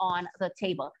putting on the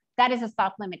table. That is a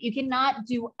stop limit. You cannot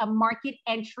do a market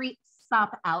entry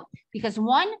stop out because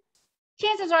one,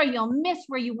 chances are you'll miss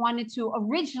where you wanted to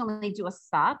originally do a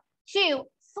stop. Two,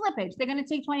 slippage. They're going to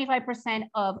take 25%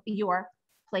 of your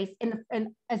place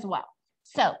in as well.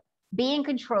 So be in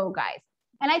control, guys.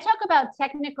 And I talk about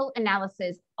technical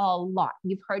analysis a lot.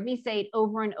 You've heard me say it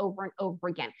over and over and over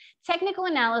again. Technical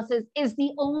analysis is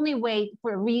the only way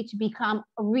for you to become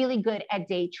really good at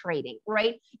day trading,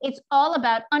 right? It's all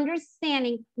about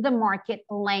understanding the market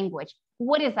language.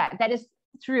 What is that? That is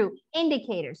through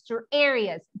indicators, through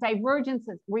areas,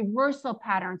 divergences, reversal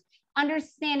patterns,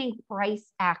 understanding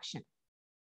price action.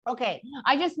 Okay,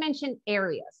 I just mentioned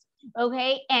areas.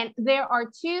 Okay, and there are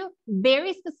two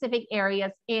very specific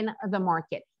areas in the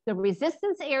market, the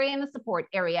resistance area and the support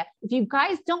area. If you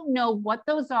guys don't know what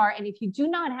those are, and if you do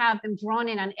not have them drawn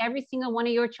in on every single one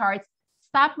of your charts,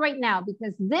 stop right now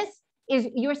because this is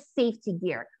your safety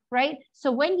gear, right?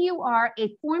 So when you are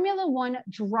a Formula One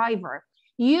driver,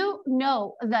 you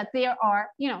know that there are,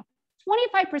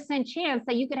 25% chance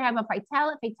that you could have a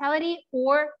fatality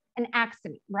or an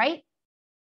accident, right?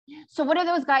 So what do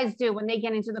those guys do when they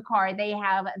get into the car? They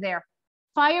have their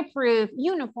fireproof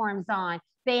uniforms on.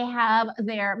 They have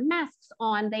their masks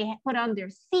on. They put on their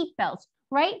seat belts,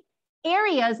 right?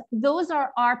 Areas, those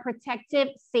are our protective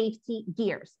safety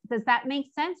gears. Does that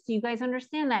make sense? Do you guys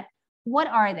understand that? What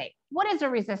are they? What is a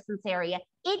resistance area?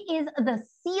 It is the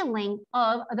ceiling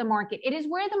of the market. It is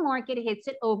where the market hits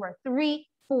it over 3,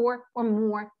 4, or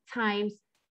more times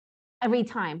every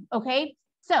time, okay?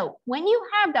 So when you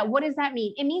have that, what does that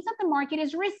mean? It means that the market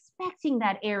is respecting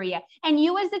that area. And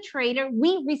you as the trader,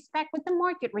 we respect what the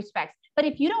market respects. But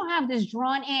if you don't have this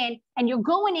drawn in and you're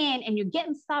going in and you're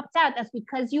getting stopped out, that's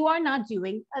because you are not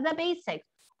doing the basics.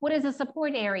 What is a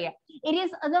support area? It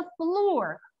is the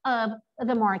floor of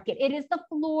the market. It is the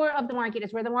floor of the market.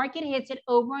 It's where the market hits it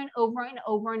over and over and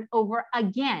over and over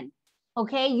again.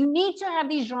 Okay, you need to have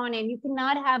these drawn in. You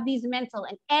cannot have these mental,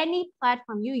 and any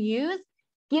platform you use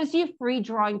gives you free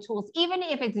drawing tools, even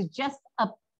if it's just a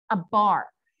bar.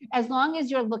 As long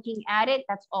as you're looking at it,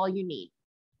 that's all you need.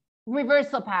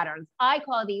 Reversal patterns. I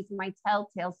call these my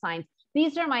telltale signs.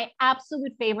 These are my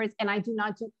absolute favorites, and I do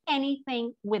not do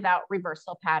anything without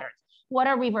reversal patterns. What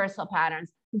are reversal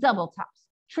patterns? Double tops,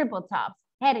 triple tops,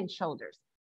 head and shoulders,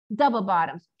 double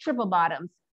bottoms, triple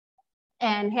bottoms,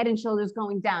 and head and shoulders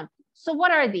going down. So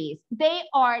what are these? They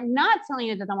are not telling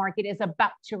you that the market is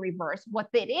about to reverse. What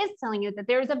it is telling you that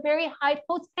there is a very high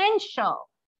potential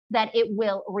that it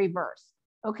will reverse.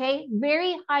 Okay,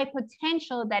 very high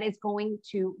potential that it's going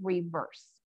to reverse.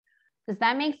 Does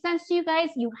that make sense to you guys?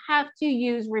 You have to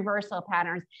use reversal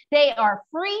patterns. They are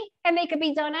free and they can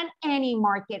be done on any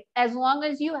market as long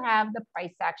as you have the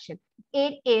price action.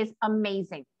 It is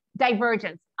amazing.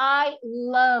 Divergence. I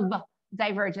love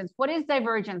divergence. What is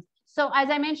divergence? So as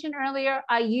I mentioned earlier,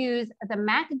 I use the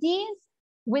MACDs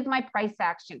with my price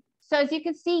action. So as you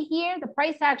can see here, the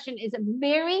price action is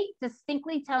very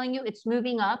distinctly telling you it's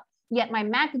moving up, yet my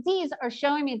MACDs are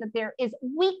showing me that there is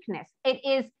weakness. It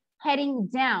is heading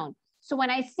down. So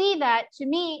when I see that, to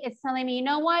me, it's telling me, you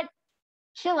know what?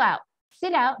 Chill out,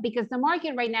 sit out, because the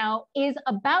market right now is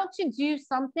about to do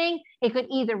something. It could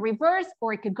either reverse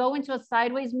or it could go into a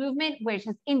sideways movement, which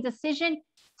is indecision.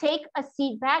 Take a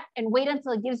seat back and wait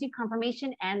until it gives you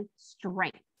confirmation and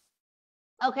strength.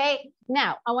 Okay,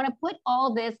 now I want to put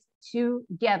all this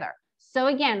together. So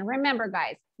again, remember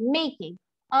guys,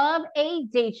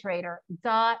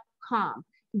 makingofadaytrader.com.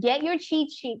 Get your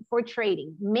cheat sheet for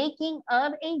trading,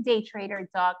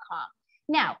 makingofadaytrader.com.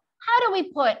 Now, how do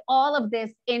we put all of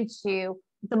this into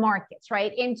the markets,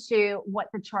 right? Into what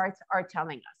the charts are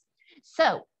telling us.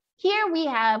 So here we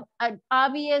have an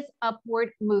obvious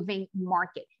upward moving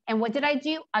market. And what did I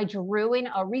do? I drew in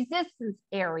a resistance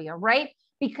area, right?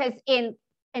 Because in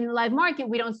live market,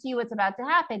 we don't see what's about to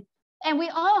happen. And we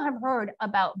all have heard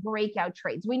about breakout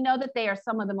trades. We know that they are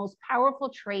some of the most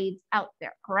powerful trades out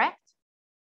there, correct?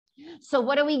 So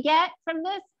what do we get from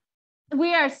this?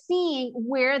 We are seeing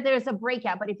where there's a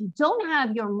breakout, but if you don't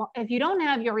have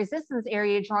your resistance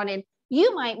area drawn in,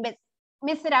 you might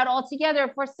miss it out altogether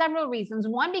for several reasons.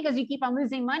 One, because you keep on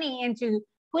losing money into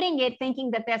putting it, thinking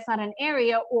that that's not an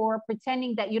area, or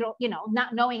pretending that you don't,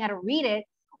 not knowing how to read it.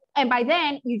 And by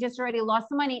then you just already lost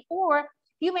the money, or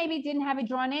you maybe didn't have it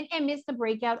drawn in and missed the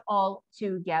breakout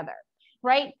altogether,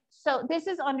 right? So this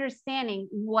is understanding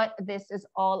what this is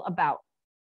all about.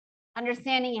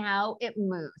 Understanding how it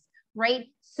moves, right?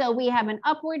 So we have an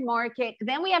upward market,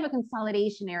 then we have a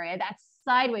consolidation area, that's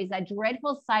sideways, that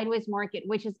dreadful sideways market,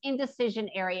 which is indecision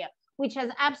area, which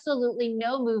has absolutely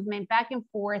no movement back and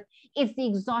forth. It's the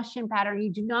exhaustion pattern.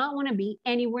 You do not want to be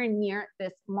anywhere near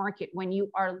this market when you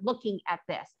are looking at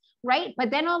this, right? But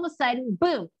then all of a sudden,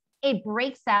 boom, it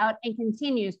breaks out and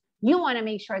continues. You want to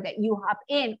make sure that you hop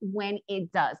in when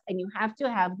it does, and you have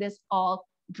to have this all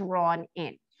drawn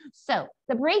in. So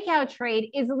the breakout trade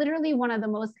is literally one of the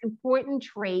most important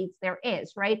trades there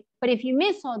is, right? But if you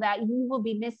miss all that, you will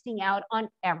be missing out on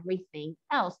everything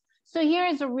else. So here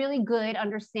is a really good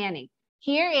understanding.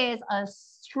 Here is a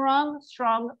strong,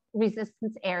 strong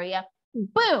resistance area.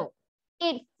 Boom,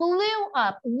 it flew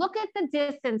up. Look at the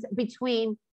distance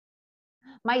between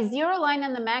my zero line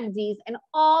and the MACDs and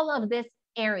all of this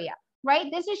area,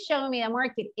 right? This is showing me the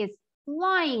market is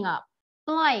flying up.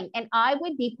 And I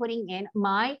would be putting in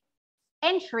my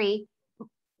entry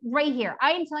right here.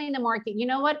 I am telling the market, you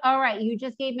know what? All right, you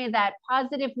just gave me that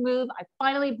positive move. I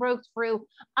finally broke through.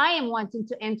 I am wanting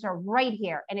to enter right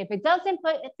here. And if it doesn't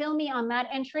fill me on that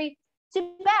entry,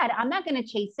 too bad. I'm not going to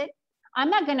chase it. I'm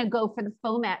not going to go for the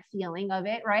FOMAT feeling of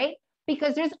it, right?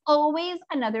 Because there's always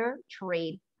another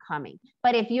trade coming.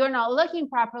 But if you're not looking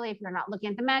properly, if you're not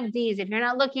looking at the MACDs, if you're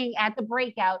not looking at the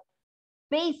breakout,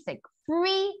 basic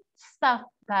free stuff,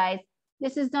 guys.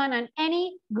 This is done on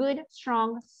any good,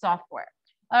 strong software.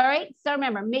 All right. So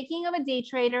remember,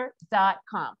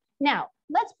 makingofadaytrader.com. Now,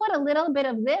 let's put a little bit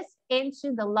of this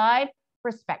into the live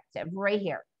perspective right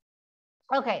here.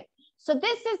 Okay. So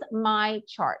this is my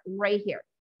chart right here.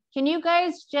 Can you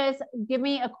guys just give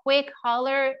me a quick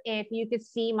holler if you could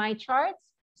see my charts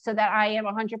so that I am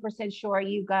 100% sure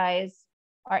you guys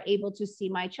are able to see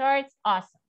my charts?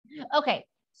 Awesome. Okay.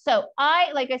 So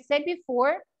like I said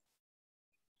before,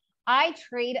 I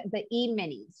trade the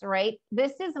E-minis, right?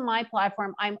 This is my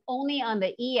platform. I'm only on the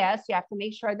ES. You have to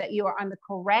make sure that you are on the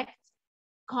correct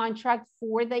contract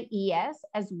for the ES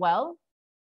as well.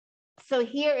 So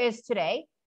here is today.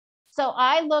 So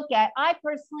I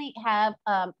personally have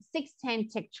 610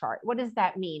 tick chart. What does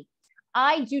that mean?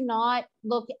 I do not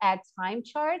look at time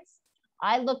charts.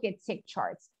 I look at tick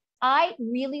charts. I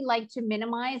really like to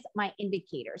minimize my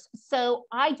indicators. So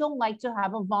I don't like to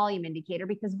have a volume indicator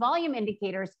because volume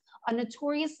indicators are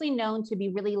notoriously known to be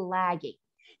really lagging.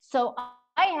 So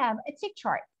I have a tick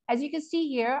chart. As you can see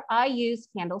here, I use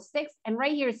candlesticks, and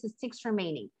right here it says ticks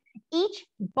remaining. Each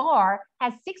bar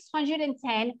has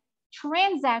 610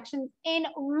 transactions in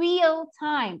real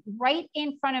time, right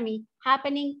in front of me,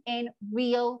 happening in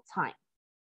real time.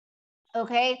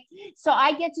 Okay, so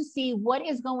I get to see what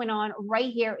is going on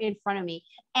right here in front of me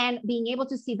and being able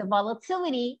to see the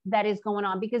volatility that is going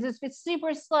on, because if it's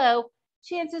super slow,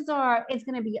 chances are it's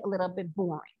going to be a little bit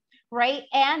boring, right?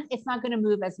 And it's not going to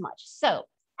move as much. So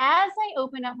as I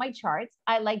open up my charts,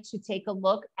 I like to take a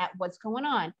look at what's going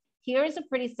on. Here's a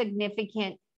pretty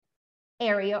significant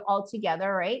area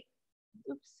altogether, right?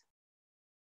 Oops.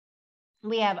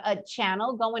 We have a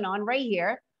channel going on right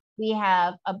here. We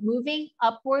have a moving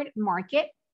upward market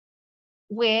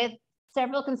with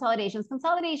several consolidations.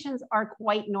 Consolidations are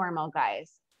quite normal,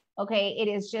 guys. Okay, it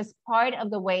is just part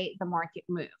of the way the market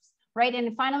moves, right? And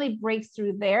it finally breaks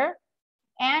through there.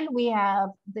 And we have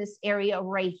this area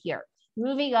right here.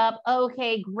 Moving up,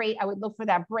 okay, great. I would look for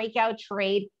that breakout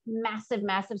trade, massive,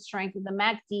 massive strength of the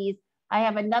MACDs. I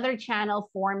have another channel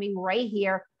forming right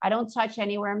here. I don't touch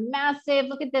anywhere. Massive,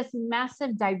 look at this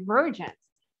massive divergence.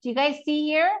 Do you guys see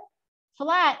here?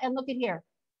 Flat, and look at here.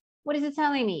 What is it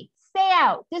telling me? Stay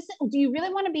out. Do you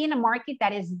really want to be in a market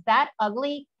that is that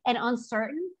ugly and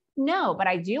uncertain? No, but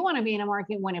I do want to be in a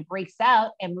market when it breaks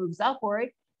out and moves upward,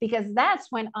 because that's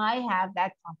when I have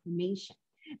that confirmation.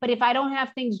 But if I don't have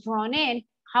things drawn in,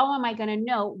 how am I going to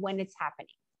know when it's happening,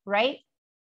 right?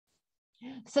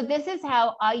 So this is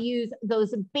how I use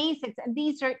those basics. And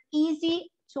these are easy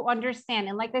to understand.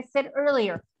 And like I said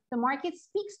earlier, the market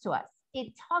speaks to us.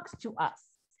 It talks to us.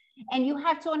 And you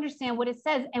have to understand what it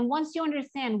says. And once you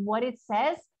understand what it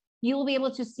says, you will be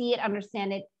able to see it,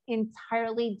 understand it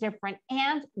entirely different,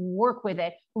 and work with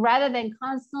it rather than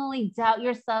constantly doubt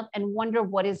yourself and wonder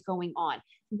what is going on.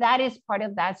 That is part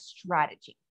of that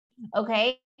strategy.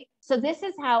 Okay, so this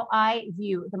is how I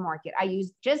view the market. I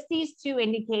use just these two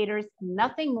indicators,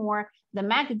 nothing more, the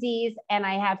MACDs, and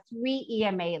I have 3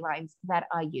 EMA lines that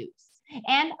I use.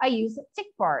 And I use tick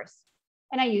bars,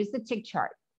 and I use the tick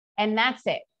chart, and that's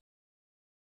it.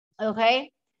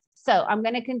 Okay, so I'm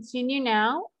going to continue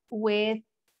now with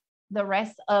the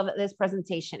rest of this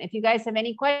presentation. If you guys have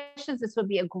any questions, this would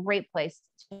be a great place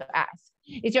to ask.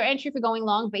 Is your entry for going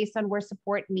long based on where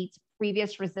support meets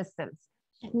previous resistance?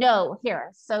 No, here.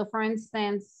 So for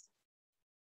instance,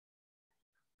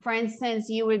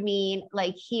 you would mean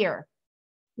like here.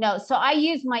 No, so I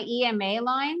use my EMA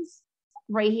lines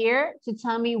right here to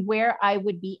tell me where I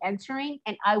would be entering,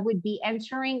 and I would be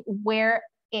entering where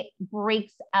it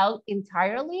breaks out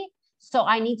entirely. So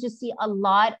I need to see a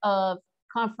lot of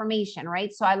confirmation,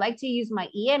 right? So I like to use my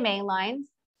EMA lines.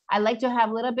 I like to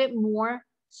have a little bit more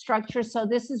structure. So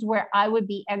this is where I would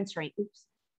be entering. Oops.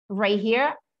 Right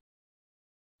here,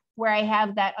 where I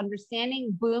have that understanding,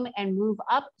 boom, and move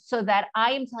up, so that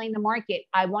I am telling the market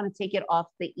I want to take it off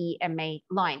the EMA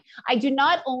line. I do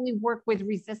not only work with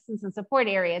resistance and support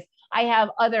areas. I have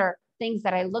other things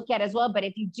that I look at as well. But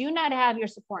if you do not have your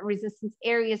support and resistance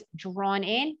areas drawn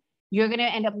in, you're going to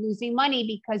end up losing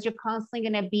money because you're constantly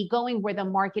going to be going where the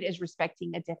market is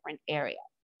respecting a different area.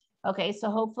 Okay, so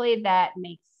hopefully that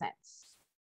makes sense.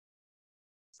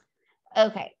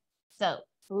 Okay, so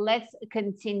let's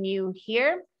continue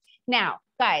here. Now,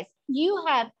 guys, you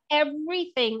have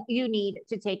everything you need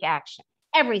to take action.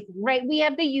 Everything, right? We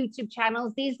have the YouTube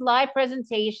channels, these live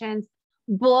presentations,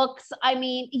 books, I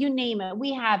mean, you name it,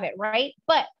 we have it, right?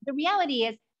 But the reality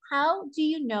is, how do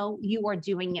you know you are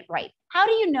doing it right? How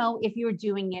do you know if you're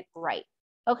doing it right?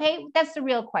 Okay, that's the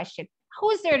real question.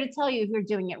 Who's there to tell you if you're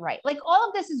doing it right? Like, all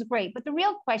of this is great, but the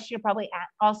real question you're probably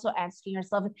also asking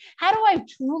yourself is, how do I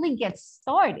truly get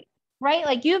started, right?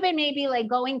 Like, you've been maybe like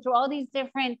going through all these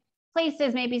different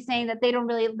places, maybe saying that they don't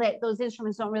really, those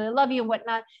instruments don't really love you and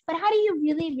whatnot, but how do you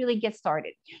really get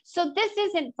started? So this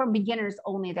isn't from beginners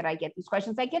only that I get these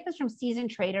questions. I get this from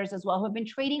seasoned traders as well, who have been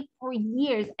trading for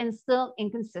years and still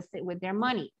inconsistent with their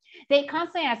money. They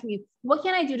constantly ask me, what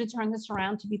can I do to turn this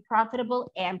around to be profitable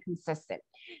and consistent?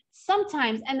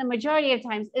 Sometimes, and the majority of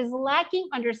times, is lacking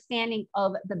understanding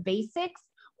of the basics.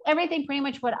 Everything pretty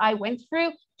much what I went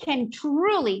through can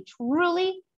truly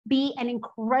be an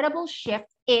incredible shift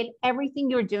in everything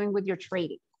you're doing with your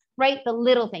trading, right? The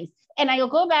little things. And I'll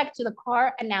go back to the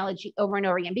car analogy over and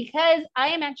over again, because I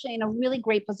am actually in a really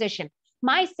great position.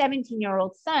 My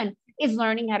 17-year-old son is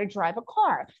learning how to drive a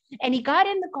car, and he got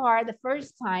in the car the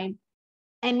first time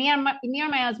And me and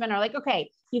my husband are like, okay,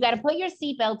 you got to put your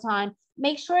seatbelt on.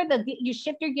 Make sure that you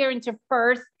shift your gear into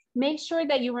first. Make sure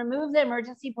that you remove the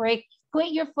emergency brake, put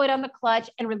your foot on the clutch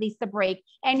and release the brake.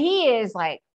 And he is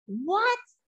like, what?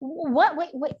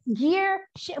 What gear,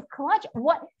 shift, clutch?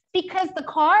 What? Because the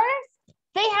cars,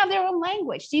 they have their own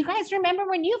language. Do you guys remember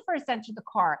when you first entered the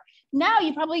car? Now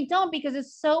you probably don't because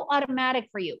it's so automatic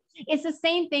for you. It's the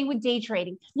same thing with day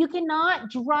trading. You cannot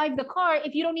drive the car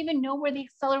if you don't even know where the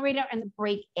accelerator and the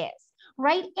brake is,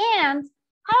 right? And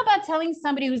how about telling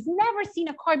somebody who's never seen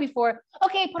a car before,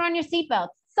 okay, put on your seatbelt,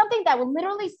 something that will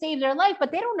literally save their life,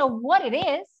 but they don't know what it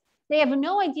is. They have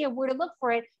no idea where to look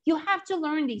for it. You have to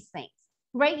learn these things,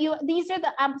 right? These are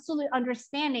the absolute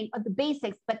understanding of the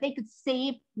basics, but they could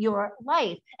save your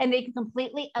life and they can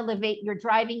completely elevate your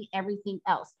driving, everything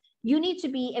else. You need to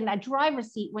be in that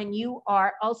driver's seat when you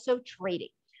are also trading.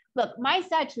 Look, my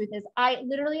sad truth is I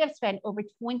literally have spent over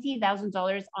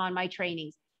 $20,000 on my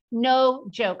trainings. No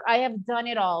joke. I have done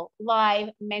it all. Live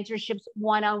mentorships,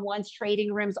 one-on-ones,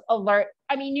 trading rooms, alert.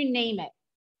 I mean, you name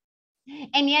it.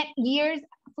 And yet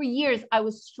for years, I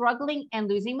was struggling and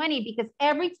losing money because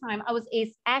every time I was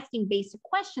asking basic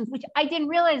questions, which I didn't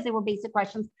realize they were basic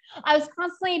questions, I was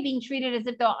constantly being treated as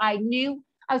if though I knew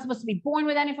I was supposed to be born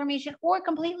with that information or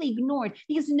completely ignored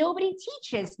because nobody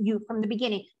teaches you from the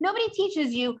beginning. Nobody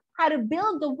teaches you how to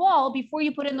build the wall before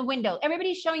you put in the window.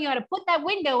 Everybody's showing you how to put that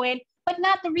window in, but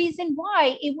not the reason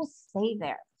why it will stay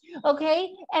there.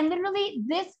 Okay. And literally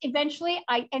this eventually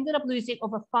I ended up losing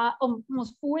over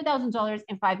almost $4,000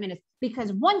 in 5 minutes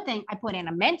because one thing, I put in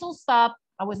a mental stop.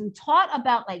 I wasn't taught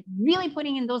about like really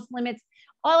putting in those limits,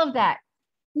 all of that.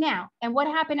 Now, and what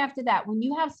happened after that? When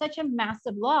you have such a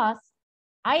massive loss,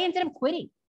 I ended up quitting.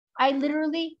 I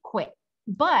literally quit.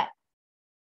 But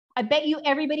I bet you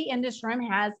everybody in this room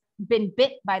has been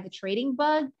bit by the trading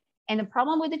bug. And the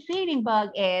problem with the trading bug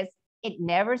is it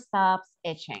never stops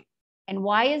itching. And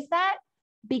why is that?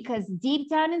 Because deep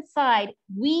down inside,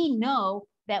 we know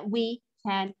that we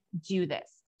can do this.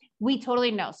 We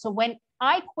totally know. So when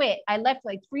I quit, I left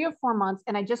like 3 or 4 months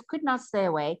and I just could not stay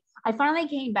away. I finally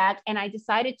came back and I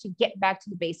decided to get back to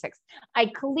the basics. I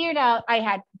cleared out, I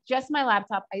had just my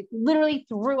laptop. I literally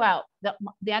threw out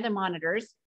the other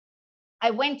monitors.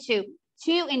 I went to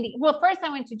first I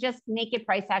went to just naked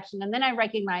price action. And then I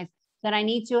recognized that I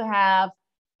need to have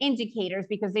indicators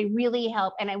because they really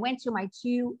help. And I went to my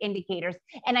 2 indicators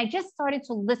and I just started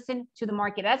to listen to the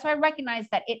market. That's why I recognized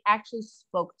that it actually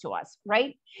spoke to us,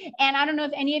 right? And I don't know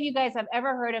if any of you guys have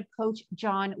ever heard of Coach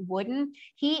John Wooden.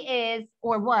 He is,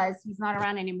 or was, he's not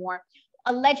around anymore,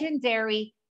 a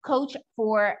legendary coach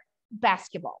for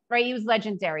basketball, right? He was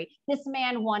legendary. This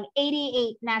man won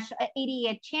 88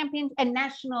 champions and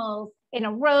nationals in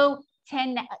a row,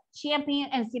 10 champion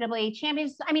NCAA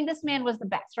champions. I mean, this man was the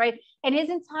best, right? And his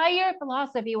entire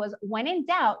philosophy was when in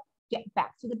doubt, get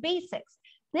back to the basics.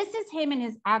 This is him and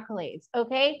his accolades,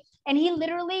 okay? And he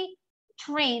literally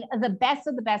trained the best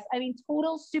of the best. I mean,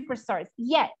 total superstars.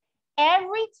 Yet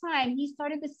every time he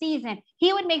started the season,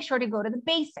 he would make sure to go to the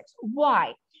basics.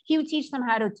 Why? He would teach them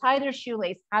how to tie their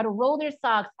shoelace, how to roll their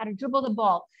socks, how to dribble the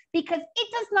ball, because it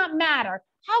does not matter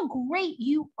how great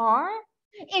you are.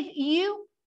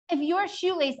 If your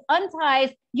shoelace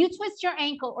unties, you twist your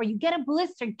ankle or you get a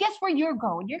blister, guess where you're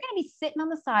going? You're going to be sitting on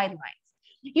the sidelines.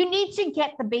 You need to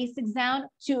get the basics down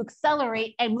to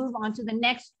accelerate and move on to the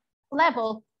next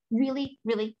level really,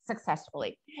 really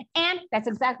successfully. And that's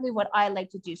exactly what I like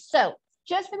to do. So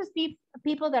just for the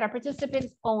people that are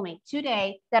participants only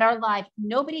today that are live,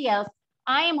 nobody else,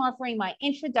 I am offering my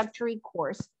introductory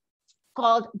course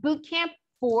called Bootcamp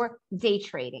for Day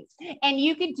Trading. And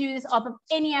you can do this off of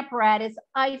any apparatus,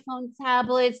 iPhone,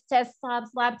 tablets, desktops,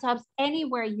 laptops,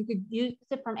 anywhere. You could use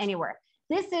it from anywhere.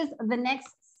 This is the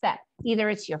next step. Either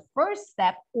it's your first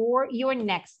step or your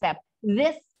next step.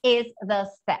 This is the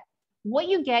step, what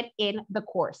you get in the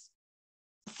course.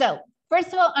 So first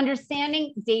of all,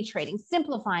 understanding day trading,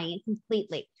 simplifying it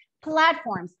completely.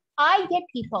 Platforms. I get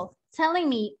people telling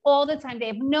me all the time they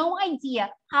have no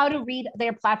idea how to read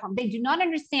their platform. They do not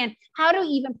understand how to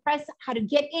even press, how to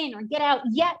get in or get out,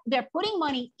 yet they're putting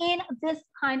money in this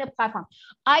kind of platform.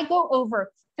 I go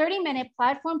over 30-minute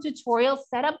platform tutorial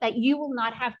setup that you will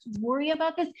not have to worry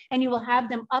about this, and you will have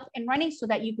them up and running so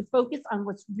that you can focus on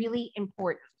what's really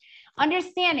important.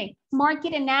 Understanding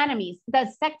market anatomies,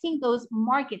 dissecting those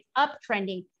markets,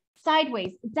 uptrending,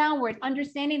 sideways, downward,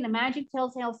 understanding the magic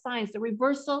telltale signs, the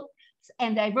reversal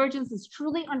and divergence is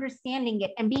truly understanding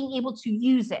it and being able to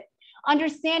use it.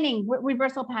 Understanding what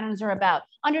reversal patterns are about,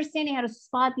 understanding how to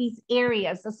spot these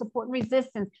areas, the support and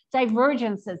resistance,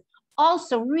 divergences,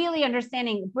 Also, really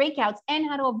understanding breakouts and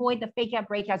how to avoid the fake out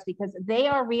breakouts because they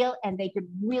are real and they could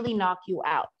really knock you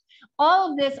out. All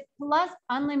of this plus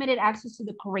unlimited access to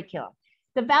the curriculum.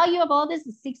 The value of all this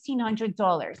is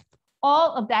 $1,600.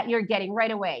 All of that you're getting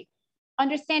right away.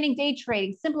 Understanding day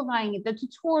trading, simplifying it, the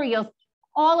tutorials,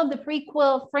 all of the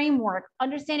pre-quill framework,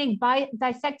 understanding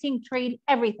dissecting trade,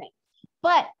 everything.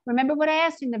 But remember what I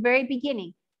asked you in the very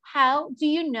beginning. How do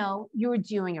you know you're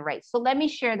doing it right? So let me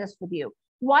share this with you.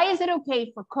 Why is it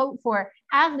okay for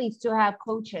athletes to have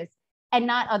coaches and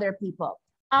not other people?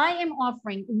 I am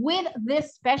offering with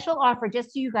this special offer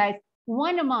just to you guys,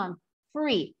 1 a month,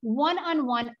 free,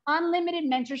 one-on-one, unlimited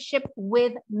mentorship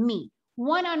with me,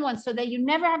 one-on-one, so that you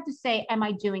never have to say, am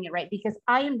I doing it right? Because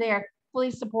I am there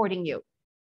fully supporting you.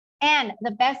 And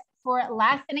the best for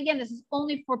last, and again, this is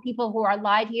only for people who are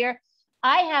live here.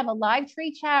 I have a live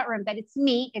trade chat room that it's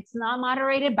me. It's not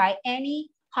moderated by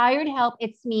any hired help.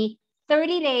 It's me.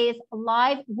 30 days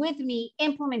live with me,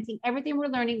 implementing everything we're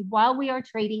learning while we are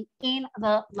trading in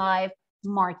the live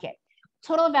market.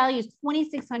 Total value is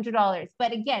 $2,600.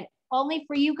 But again, only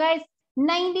for you guys,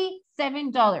 $97.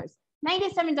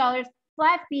 $97,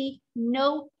 flat fee,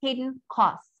 no hidden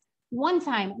costs. One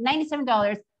time,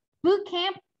 $97,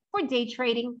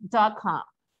 bootcampfordaytrading.com.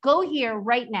 Go here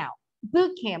right now,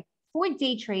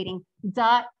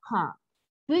 bootcampfordaytrading.com.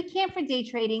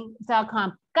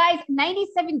 bootcampfordaytrading.com. Guys,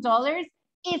 $97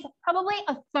 is probably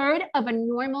a third of a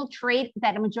normal trade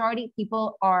that a majority of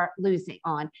people are losing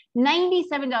on.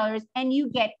 $97, and you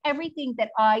get everything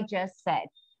that I just said.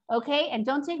 Okay, and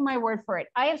don't take my word for it.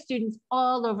 I have students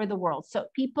all over the world. So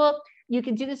people, you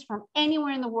can do this from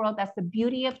anywhere in the world. That's the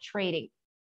beauty of trading.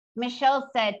 Michelle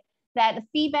said that the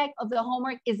feedback of the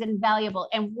homework is invaluable,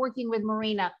 and working with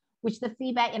Marina, which the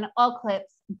feedback in all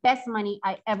clips, best money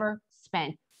I ever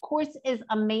spent. Course is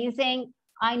amazing.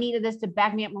 I needed this to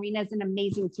back me up. Marina is an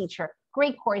amazing teacher.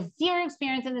 Great course, zero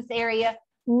experience in this area,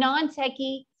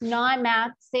 non-techie,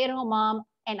 non-math, stay-at-home mom,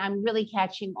 and I'm really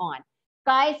catching on.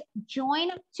 Guys, join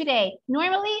today.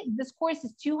 Normally, this course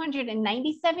is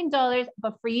 $297,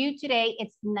 but for you today,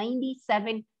 it's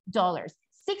 $97.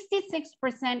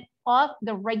 66% off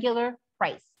the regular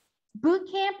price.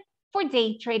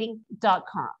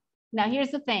 Bootcampfordaytrading.com. Now, here's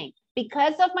the thing.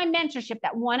 Because of my mentorship,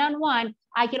 that one-on-one,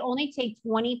 I can only take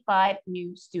 25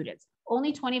 new students.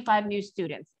 Only 25 new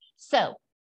students. So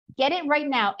get it right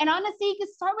now. And honestly, you can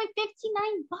start with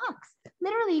 $59.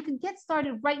 Literally, you can get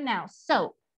started right now.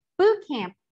 So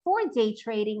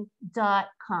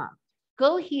bootcampfordaytrading.com.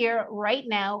 Go here right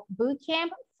now,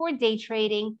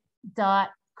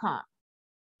 bootcampfordaytrading.com.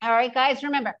 All right, guys,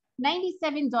 remember,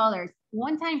 $97,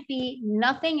 one-time fee,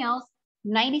 nothing else.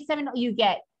 $97, you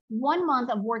get 1 month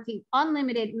of working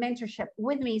unlimited mentorship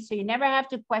with me, so you never have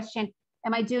to question,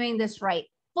 am I doing this right?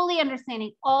 Fully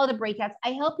understanding all the breakouts. I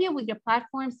help you with your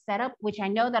platform setup, which I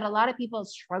know that a lot of people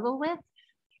struggle with.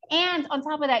 And on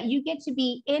top of that, you get to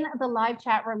be in the live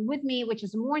chat room with me, which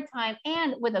is more time,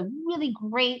 and with a really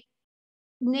great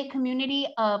knit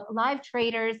community of live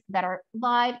traders that are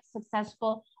live,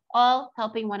 successful, all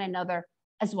helping one another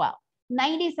as well.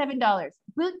 $97,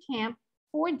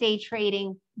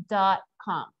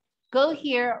 bootcampfordaytrading.com. Go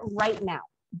here right now,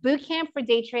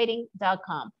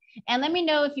 bootcampfordaytrading.com. And let me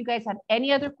know if you guys have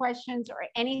any other questions or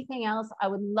anything else. I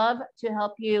would love to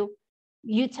help you.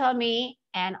 You tell me,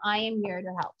 and I am here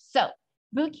to help. So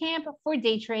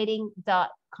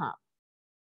bootcampfordaytrading.com.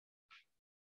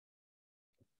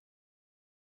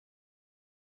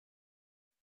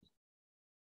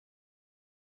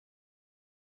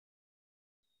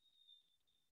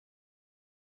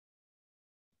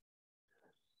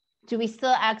 Do we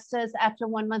still access after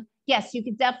 1 month? Yes, you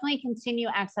could definitely continue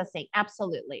accessing.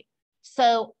 Absolutely.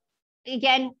 So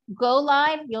again, go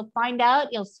live. You'll find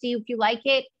out. You'll see if you like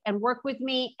it and work with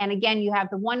me. And again, you have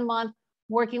the 1 month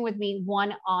working with me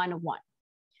one-on-one.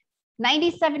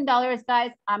 $97,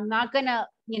 guys. I'm not going to,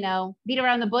 beat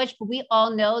around the bush, but we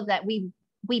all know that we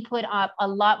put up a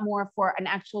lot more for an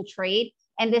actual trade.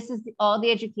 And this is all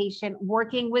the education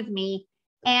working with me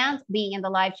and being in the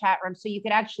live chat room. So you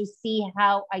could actually see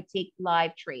how I take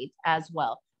live trades as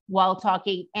well while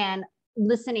talking and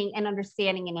listening and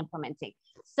understanding and implementing.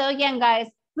 So again,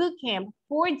 guys,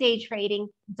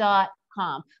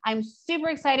 bootcampfordaytrading.com. I'm super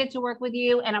excited to work with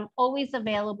you, and I'm always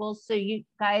available. So you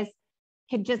guys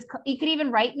could you could even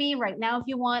write me right now if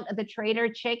you want,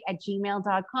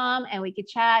 thetraderchick@gmail.com, and we could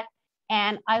chat.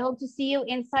 And I hope to see you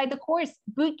inside the course,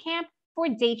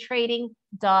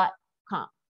 bootcampfordaytrading.com.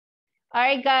 All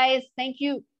right, guys, thank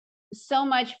you so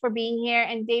much for being here.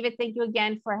 And David, thank you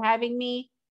again for having me.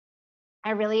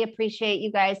 I really appreciate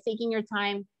you guys taking your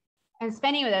time and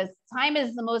spending with us. Time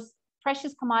is the most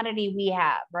precious commodity we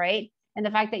have, right? And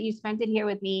the fact that you spent it here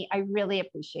with me, I really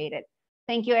appreciate it.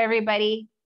 Thank you, everybody.